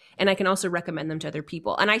 and I can also recommend them to other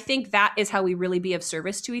people. And I think that is how we really be of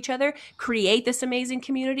service to each other, create this amazing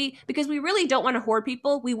community, because we really don't want to hoard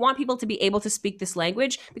people. We want people to be able to speak this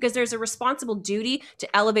language because there's a responsible duty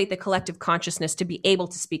to elevate the collective consciousness to be able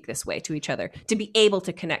to speak this way to each other, to be able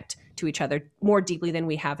to connect to each other more deeply than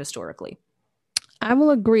we have historically. I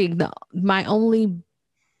will agree. My only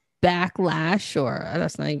backlash, or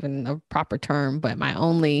that's not even a proper term, but my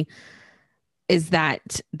only is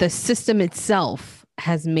that the system itself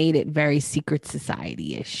has made it very secret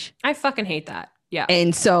society ish. I fucking hate that. Yeah. And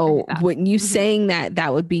I hate so, that. when you Mhm. saying that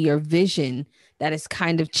that would be your vision, that is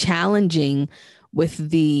kind of challenging with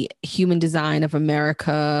the human design of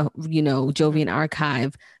America, Mhm. Jovian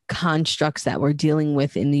archive constructs that we're dealing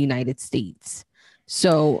with in the United States.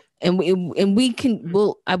 So, and we can,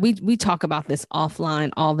 Mhm. we talk about this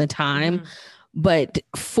offline all the time, Mhm. but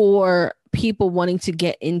for people wanting to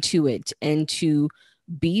get into it and to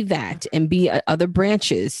be that Mhm. and be other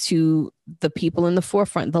branches to the people in the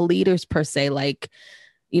forefront, the leaders per se, like,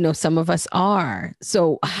 some of us are.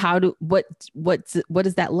 So Mhm. what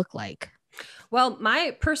does that look like? Well,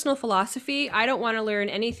 my personal philosophy, I don't want to learn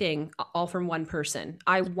anything all from one person.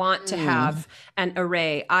 I want to Mm. have an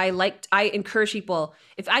array. I encourage people,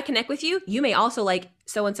 if I connect with you, you may also like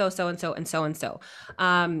so and so, so and so, and so and so.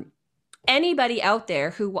 Anybody out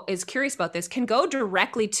there who is curious about this can go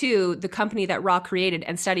directly to the company that Raw created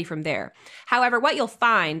and study from there. However, what you'll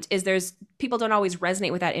find is there's people don't always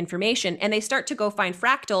resonate with that information, and they start to go find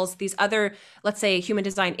fractals, these other, let's say, human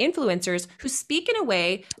design influencers who speak in a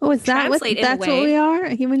way, Oh, is that what translate in a that's what we way. are?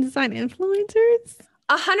 Human design influencers?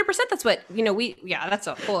 100%. That's what we. Yeah, that's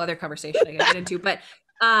a whole other conversation I gotta get into.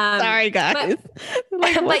 Um, Sorry, but guys.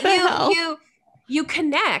 Like, what but the you hell? you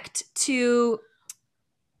connect to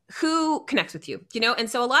who connects with you, and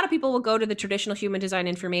so a lot of people will go to the traditional human design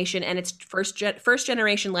information and it's first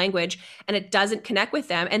generation language, and it doesn't connect with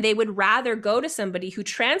them, and they would rather go to somebody who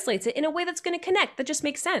translates it in a way that's going to connect, that just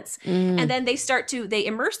makes sense. And Mm. then they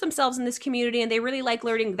immerse themselves in this community, and they really like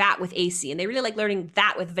learning that with AC, and they really like learning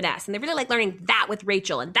that with Vanessa, and they really like learning that with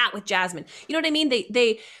Rachel and that with Jasmine. You know what I mean?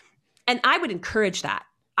 They And I would encourage that.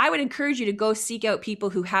 I would encourage you to go seek out people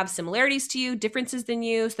who have similarities to you, differences than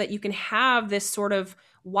you, so that you can have this sort of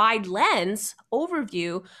wide lens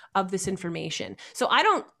overview of this information. So I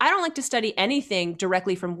don't like to study anything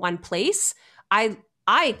directly from one place. I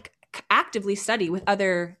actively study with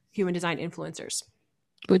other human design influencers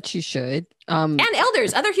Which you should. and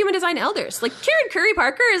elders, other human design elders. Like Kieran Curry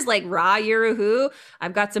Parker is like raw Yeruhu.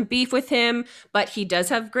 I've got some beef with him, but he does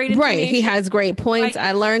have great Right. He information. has great points. Like,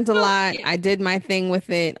 I learned a so lot. yeah. I did my thing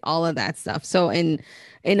with it, all of that stuff. So, and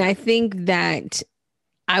Yeah. I think that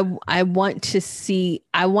I want to see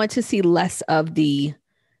less of the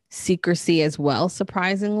secrecy as well,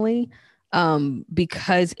 surprisingly,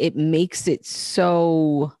 because it makes it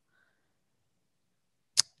so,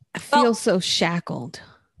 I feel Well, so shackled.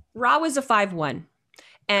 Ra was a 5-1,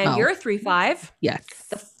 and Oh, you're a 3-5. yes.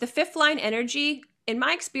 The fifth line energy, in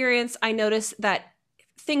my experience, I notice that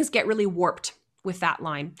things get really warped with that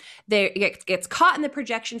line. It gets caught in the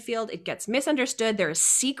projection field. It gets misunderstood. There is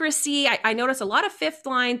secrecy. I notice a lot of fifth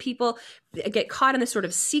line people get caught in this sort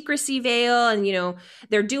of secrecy veil, and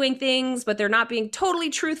they're doing things, but they're not being totally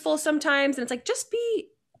truthful sometimes. And it's like, just be,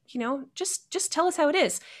 just tell us how it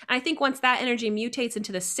is. And I think once that energy mutates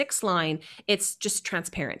into the sixth line, it's just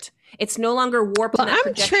transparent. It's no longer warped in Well, that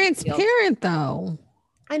I'm projection field. transparent though.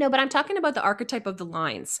 I know, but I'm talking about the archetype of the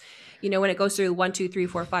lines. When it goes through 1, 2, 3,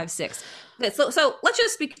 4, 5, 6. So let's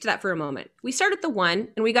just speak to that for a moment. We start at the 1,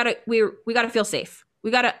 and we gotta feel safe.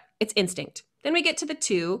 It's instinct. Then we get to the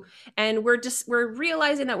 2, and we're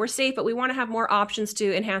realizing that we're safe, but we want to have more options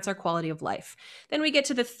to enhance our quality of life. Then we get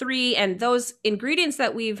to the 3, and those ingredients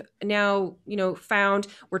that we've now found,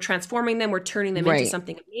 we're transforming them, we're turning them into Right.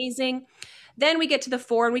 something amazing. Then we get to the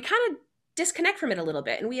 4, and we kind of disconnect from it a little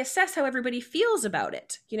bit, and we assess how everybody feels about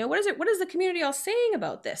it. What is the community all saying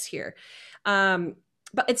about this here?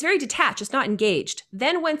 But it's very detached, it's not engaged.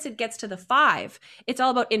 Then once it gets to the 5, it's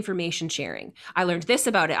all about information sharing. I learned this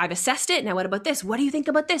about it, I've assessed it, now what about this, what do you think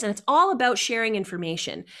about this? And it's all about sharing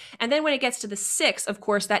information. And then when it gets to the 6, of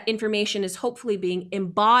course, that information is hopefully being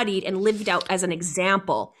embodied and lived out as an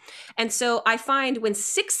example. And so I find when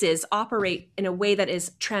 6s operate in a way that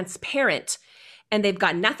is transparent and they've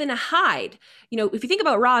got nothing to hide. If you think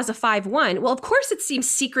about Ra as a 5-1, well, of course it seems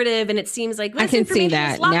secretive, and it seems like I this can see information is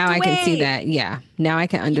that. locked Now I can see away. that. Yeah. Now I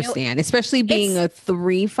can understand. Especially being It's a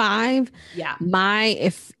 3-5. yeah.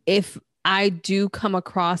 If I do come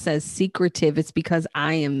across as secretive, it's because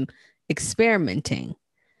I am experimenting.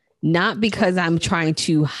 Not because I'm Totally. trying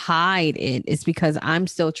to hide it. It's because I'm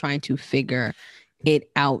still trying to figure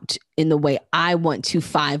it out in the way I want to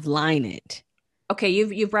 5-line it. Okay,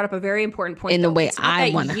 you've brought up a very important point In the though. way I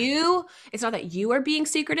want to. It's not that you are being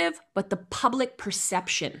secretive, but the public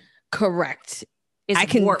perception Correct. is I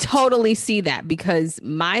can warped. totally see that because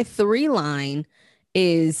my 3 line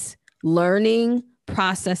is learning,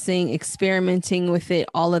 processing, experimenting with it,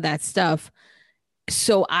 all of that stuff.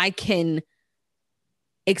 so I can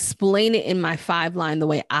explain it in my 5 line the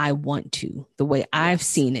way I want to, the way I've Yes.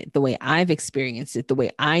 seen it, the way I've experienced it, the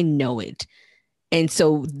way I know it. And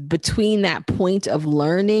so between that point of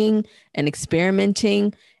learning and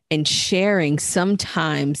experimenting and sharing,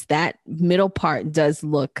 sometimes that middle part does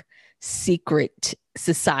look secret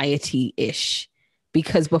society ish.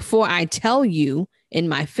 Because before I tell you in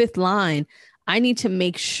my 5th line, I need to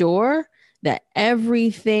make sure that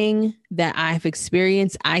everything that I've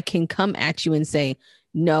experienced, I can come at you and say,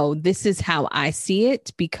 no, this is how I see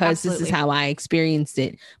it because this is Absolutely. how I experienced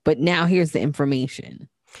it. But now here's the information.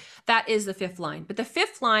 That is the 5th line. But the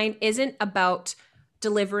 5th line isn't about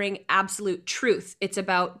delivering absolute truth. It's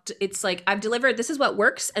like, I've delivered, this is what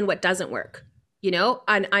works and what doesn't work,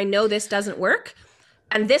 and I know this doesn't work.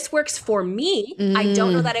 And this works for me. I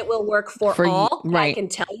don't know that it will work for you, all, but I can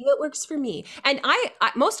tell you it works for me. And I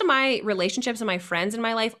most of my relationships and my friends in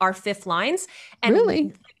my life are 5th lines. And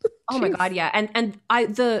really? oh my God, yeah. And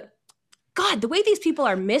the way these people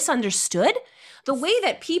are misunderstood, the way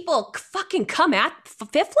that people fucking come at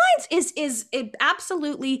 5th lines is it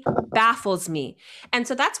absolutely baffles me. And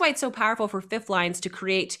so that's why it's so powerful for 5th lines to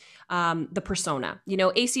create the persona.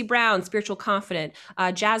 AC Brown, spiritual confident.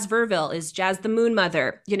 Jazz Verville is Jazz the Moon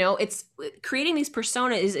Mother. It's creating these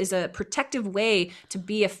persona is a protective way to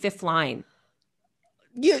be a 5th line.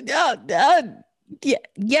 Yeah.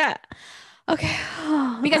 Okay.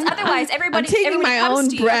 Because otherwise, everybody. I'm taking everybody my own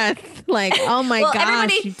to breath. Like, oh my well,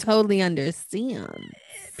 gosh, you totally understand.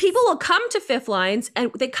 People will come to 5th lines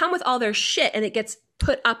and they come with all their shit and it gets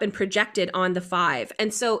put up and projected on the 5.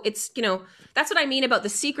 And so it's, that's what I mean about the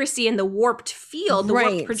secrecy and the warped field, the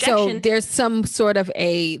warped projection. So there's some sort of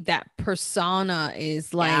that persona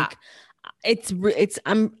is like, it's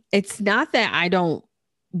not that I don't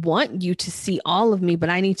want you to see all of me, but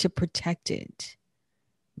I need to protect it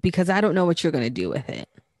because I don't know what you're going to do with it.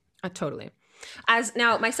 Totally. As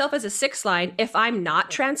now myself as a 6th line, if I'm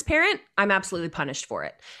not transparent, I'm absolutely punished for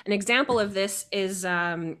it. An example of this is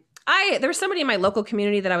there was somebody in my local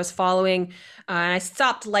community that I was following, and I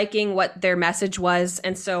stopped liking what their message was,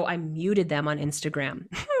 and so I muted them on Instagram.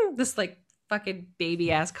 This like fucking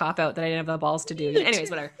baby ass cop out that I didn't have the balls to do.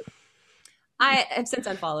 Anyways, whatever. I have since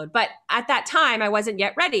unfollowed, but at that time I wasn't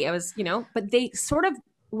yet ready. I was, but they sort of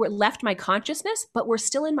left my consciousness, but were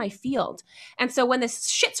still in my field. And so when this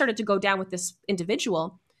shit started to go down with this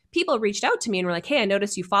individual, people reached out to me and were like, hey, I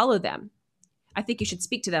noticed you follow them. I think you should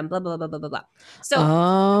speak to them, blah, blah, blah, blah, blah, blah.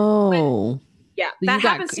 So, that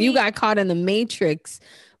happens to me. You got caught in the matrix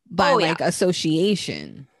by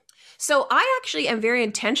association. So I actually am very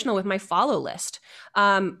intentional with my follow list.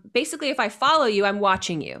 Basically, if I follow you, I'm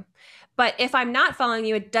watching you. But if I'm not following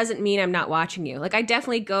you, it doesn't mean I'm not watching you. Like I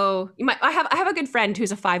definitely go. I have a good friend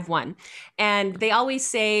who's a 5-1, and they always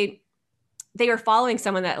say they were following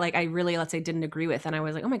someone that like I really, let's say, didn't agree with, and I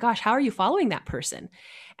was like, oh my gosh, how are you following that person?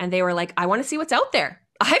 And they were like, I want to see what's out there.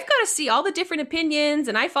 I've got to see all the different opinions,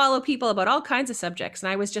 and I follow people about all kinds of subjects.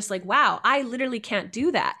 And I was just like, wow, I literally can't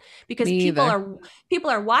do that because people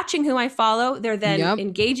are watching who I follow. They're then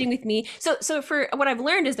engaging with me. So for what I've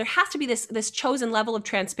learned is there has to be this chosen level of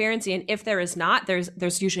transparency, and if there is not,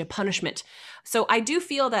 there's usually a punishment. So I do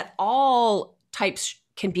feel that all types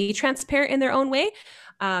can be transparent in their own way.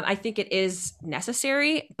 I think it is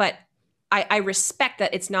necessary, but I respect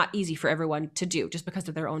that it's not easy for everyone to do just because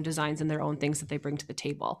of their own designs and their own things that they bring to the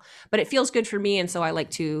table. But it feels good for me, and so I like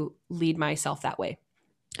to lead myself that way.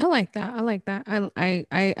 I like that.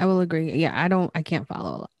 I will agree. Yeah, I can't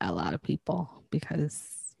follow a lot of people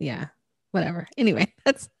because whatever. Anyway,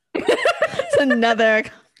 that's another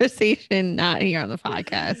conversation not here on the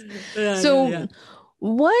podcast.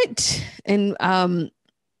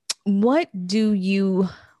 What do you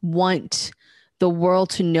want the world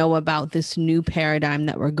to know about this new paradigm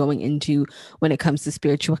that we're going into when it comes to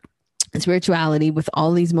spirituality with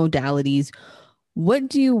all these modalities? What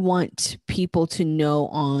do you want people to know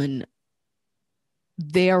on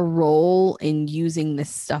their role in using this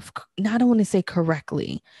stuff? I don't want to say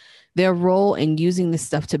correctly, their role in using this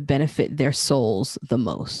stuff to benefit their souls the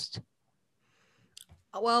most.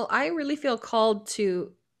 Well, I really feel called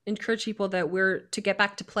to encourage people that we're to get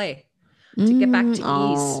back to play. To get back to ease.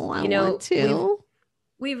 I want to.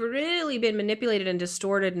 We've really been manipulated and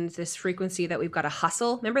distorted in this frequency that we've got to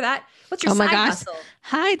hustle. Remember that? What's your side hustle?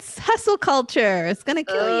 It's hustle culture. It's gonna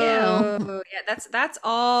kill you. Yeah, that's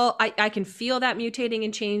all. I can feel that mutating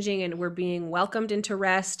and changing, and we're being welcomed into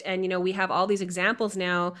rest. And we have all these examples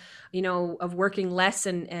now, of working less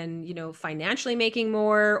and financially making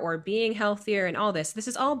more or being healthier and all this. This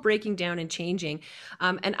is all breaking down and changing.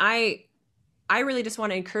 And I I really just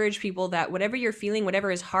want to encourage people that whatever you're feeling, whatever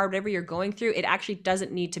is hard, whatever you're going through, it actually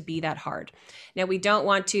doesn't need to be that hard. Now, we don't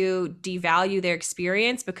want to devalue their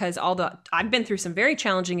experience, because I've been through some very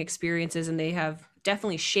challenging experiences and they have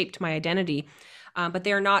definitely shaped my identity, but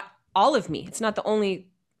they are not all of me. It's not the only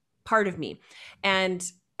part of me. And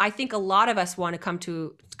I think a lot of us want to come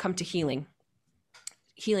to healing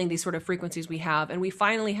these sort of frequencies we have. And we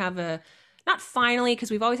finally have not finally, because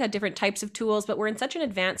we've always had different types of tools, but we're in such an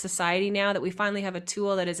advanced society now that we finally have a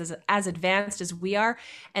tool that is as advanced as we are.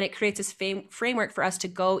 And it creates this framework for us to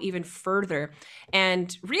go even further.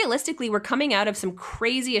 And realistically, we're coming out of some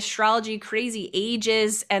crazy astrology, crazy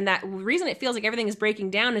ages. And that reason it feels like everything is breaking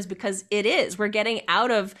down is because it is. We're getting out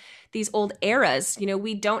of these old eras.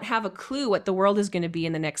 We don't have a clue what the world is going to be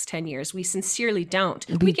in the next 10 years. We sincerely don't.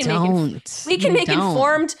 We can make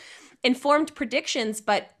informed predictions,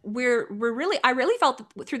 but I really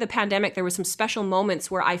felt that through the pandemic, there were some special moments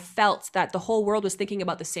where I felt that the whole world was thinking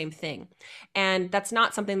about the same thing. And that's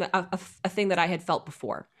not something that a thing that I had felt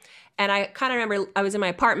before. And I kind of remember I was in my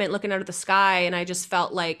apartment looking out at the sky, and I just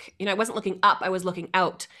felt like, I wasn't looking up, I was looking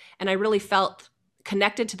out. And I really felt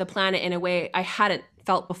connected to the planet in a way I hadn't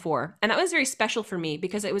felt before. And that was very special for me,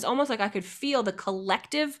 because it was almost like I could feel the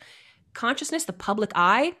collective consciousness, the public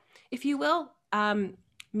eye, if you will,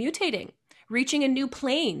 mutating, reaching a new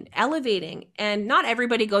plane, elevating. And not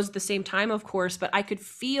everybody goes at the same time, of course, but I could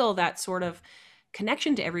feel that sort of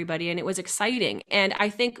connection to everybody, and it was exciting. And I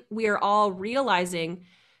think we are all realizing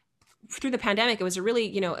through the pandemic, it was a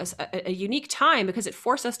really, a unique time, because it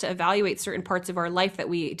forced us to evaluate certain parts of our life that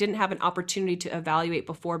we didn't have an opportunity to evaluate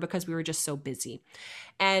before, because we were just so busy.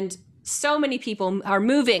 And so many people are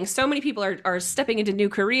moving. So many people are stepping into new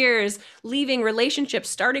careers, leaving relationships,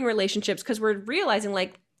 starting relationships, because we're realizing,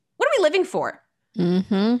 like, what are we living for?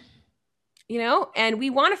 Mm-hmm. And we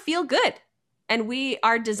want to feel good, and we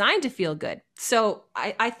are designed to feel good. So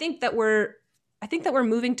I think that we're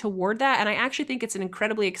moving toward that. And I actually think it's an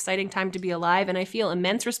incredibly exciting time to be alive. And I feel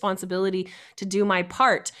immense responsibility to do my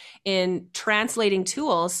part in translating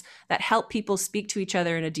tools that help people speak to each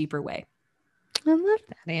other in a deeper way. I love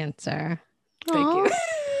that answer. Thank you.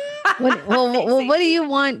 What do you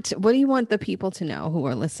want? What do you want the people to know who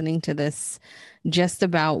are listening to this, just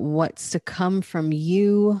about what's to come from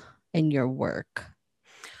you and your work?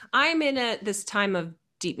 I'm in this time of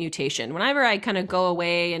deep mutation. Whenever I kind of go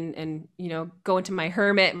away and go into my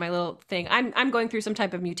hermit, my little thing, I'm going through some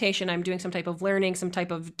type of mutation. I'm doing some type of learning, some type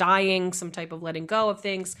of dying, some type of letting go of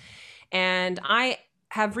things. And I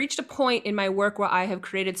have reached a point in my work where I have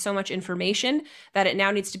created so much information that it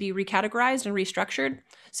now needs to be recategorized and restructured.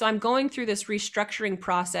 So I'm going through this restructuring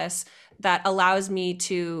process that allows me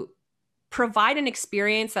to provide an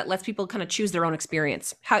experience that lets people kind of choose their own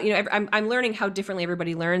experience. I'm learning how differently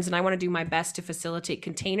everybody learns, and I want to do my best to facilitate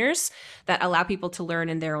containers that allow people to learn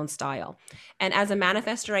in their own style. And as a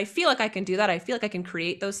manifester, I feel like I can do that. I feel like I can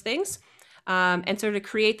create those things. And so to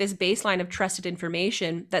create this baseline of trusted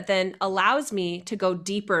information that then allows me to go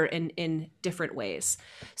deeper in different ways.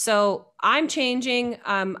 So I'm changing.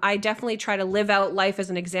 I definitely try to live out life as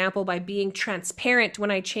an example by being transparent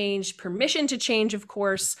when I change, permission to change, of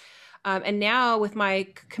course. And now with my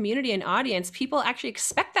community and audience, people actually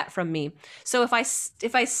expect that from me. So if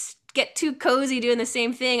I get too cozy doing the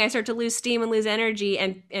same thing, I start to lose steam and lose energy,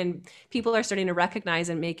 and people are starting to recognize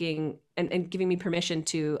and giving me permission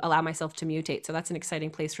to allow myself to mutate. So that's an exciting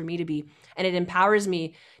place for me to be. And it empowers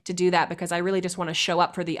me to do that, because I really just want to show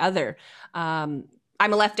up for the other. I'm a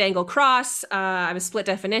left angle cross. I'm a split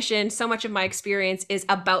definition. So much of my experience is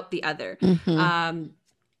about the other. Mm-hmm.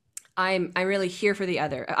 I'm really here for the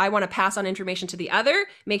other. I want to pass on information to the other,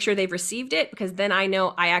 make sure they've received it, because then I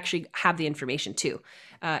know I actually have the information too.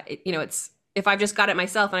 It's if I've just got it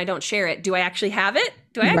myself and I don't share it, do I actually have it?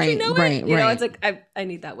 Do I actually know it? It's like I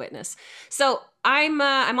need that witness. So I'm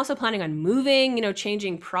also planning on moving,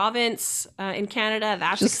 changing province in Canada.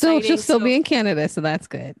 That's exciting. Still be in Canada, so that's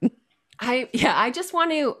good. I just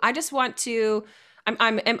want to.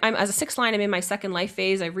 I'm as a sixth line. I'm in my second life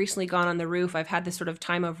phase. I've recently gone on the roof. I've had this sort of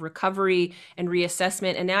time of recovery and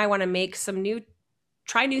reassessment, and now I want to make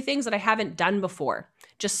try new things that I haven't done before,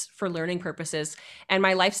 just for learning purposes. And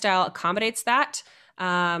my lifestyle accommodates that.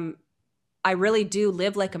 I really do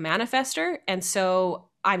live like a manifester, and so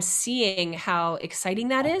I'm seeing how exciting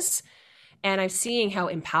that is, and I'm seeing how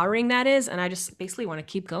empowering that is, and I just basically want to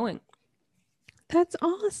keep going. That's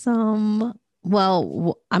awesome.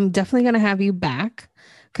 Well, I'm definitely going to have you back,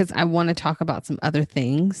 because I want to talk about some other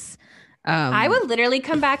things. I would literally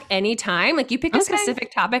come back anytime. Like, you pick a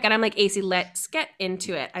specific topic and I'm like, AC, let's get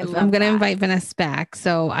into it. I'm going to invite Vanessa back.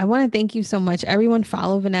 So I want to thank you so much. Everyone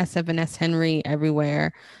follow Vanessa Henry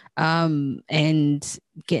everywhere. and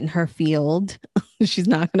getting her field. She's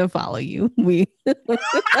not going to follow you. First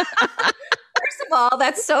of all,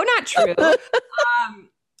 that's so not true.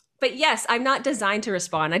 But yes, I'm not designed to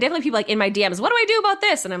respond. I definitely have people like in my DMs, what do I do about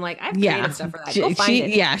this? And I'm like, I have creative stuff for that. Go find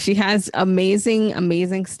it. Yeah, she has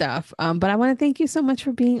amazing stuff. But I want to thank you so much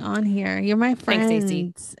for being on here. You're my friend. Thanks,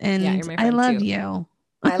 Stacey. And yeah, you're my friend, I love too. You.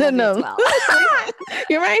 I love you as well.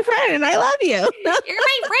 You're my friend and I love you. You're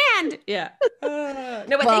my friend. Yeah. No,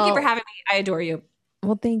 but thank you for having me. I adore you.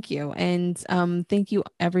 Well, thank you. And thank you,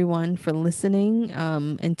 everyone, for listening.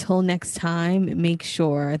 Until next time, make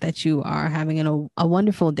sure that you are having a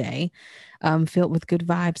wonderful day filled with good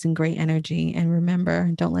vibes and great energy. And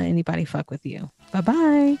remember, don't let anybody fuck with you.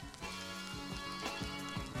 Bye-bye.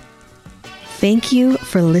 Thank you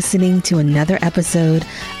for listening to another episode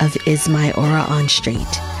of Is My Aura on Straight?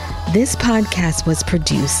 This podcast was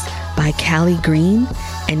produced by Callie Green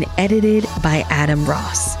and edited by Adam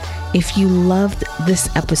Ross. If you loved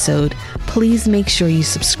this episode, please make sure you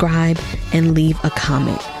subscribe and leave a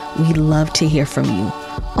comment. We'd love to hear from you.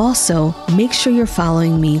 Also, make sure you're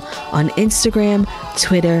following me on Instagram,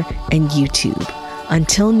 Twitter, and YouTube.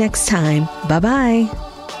 Until next time, bye-bye.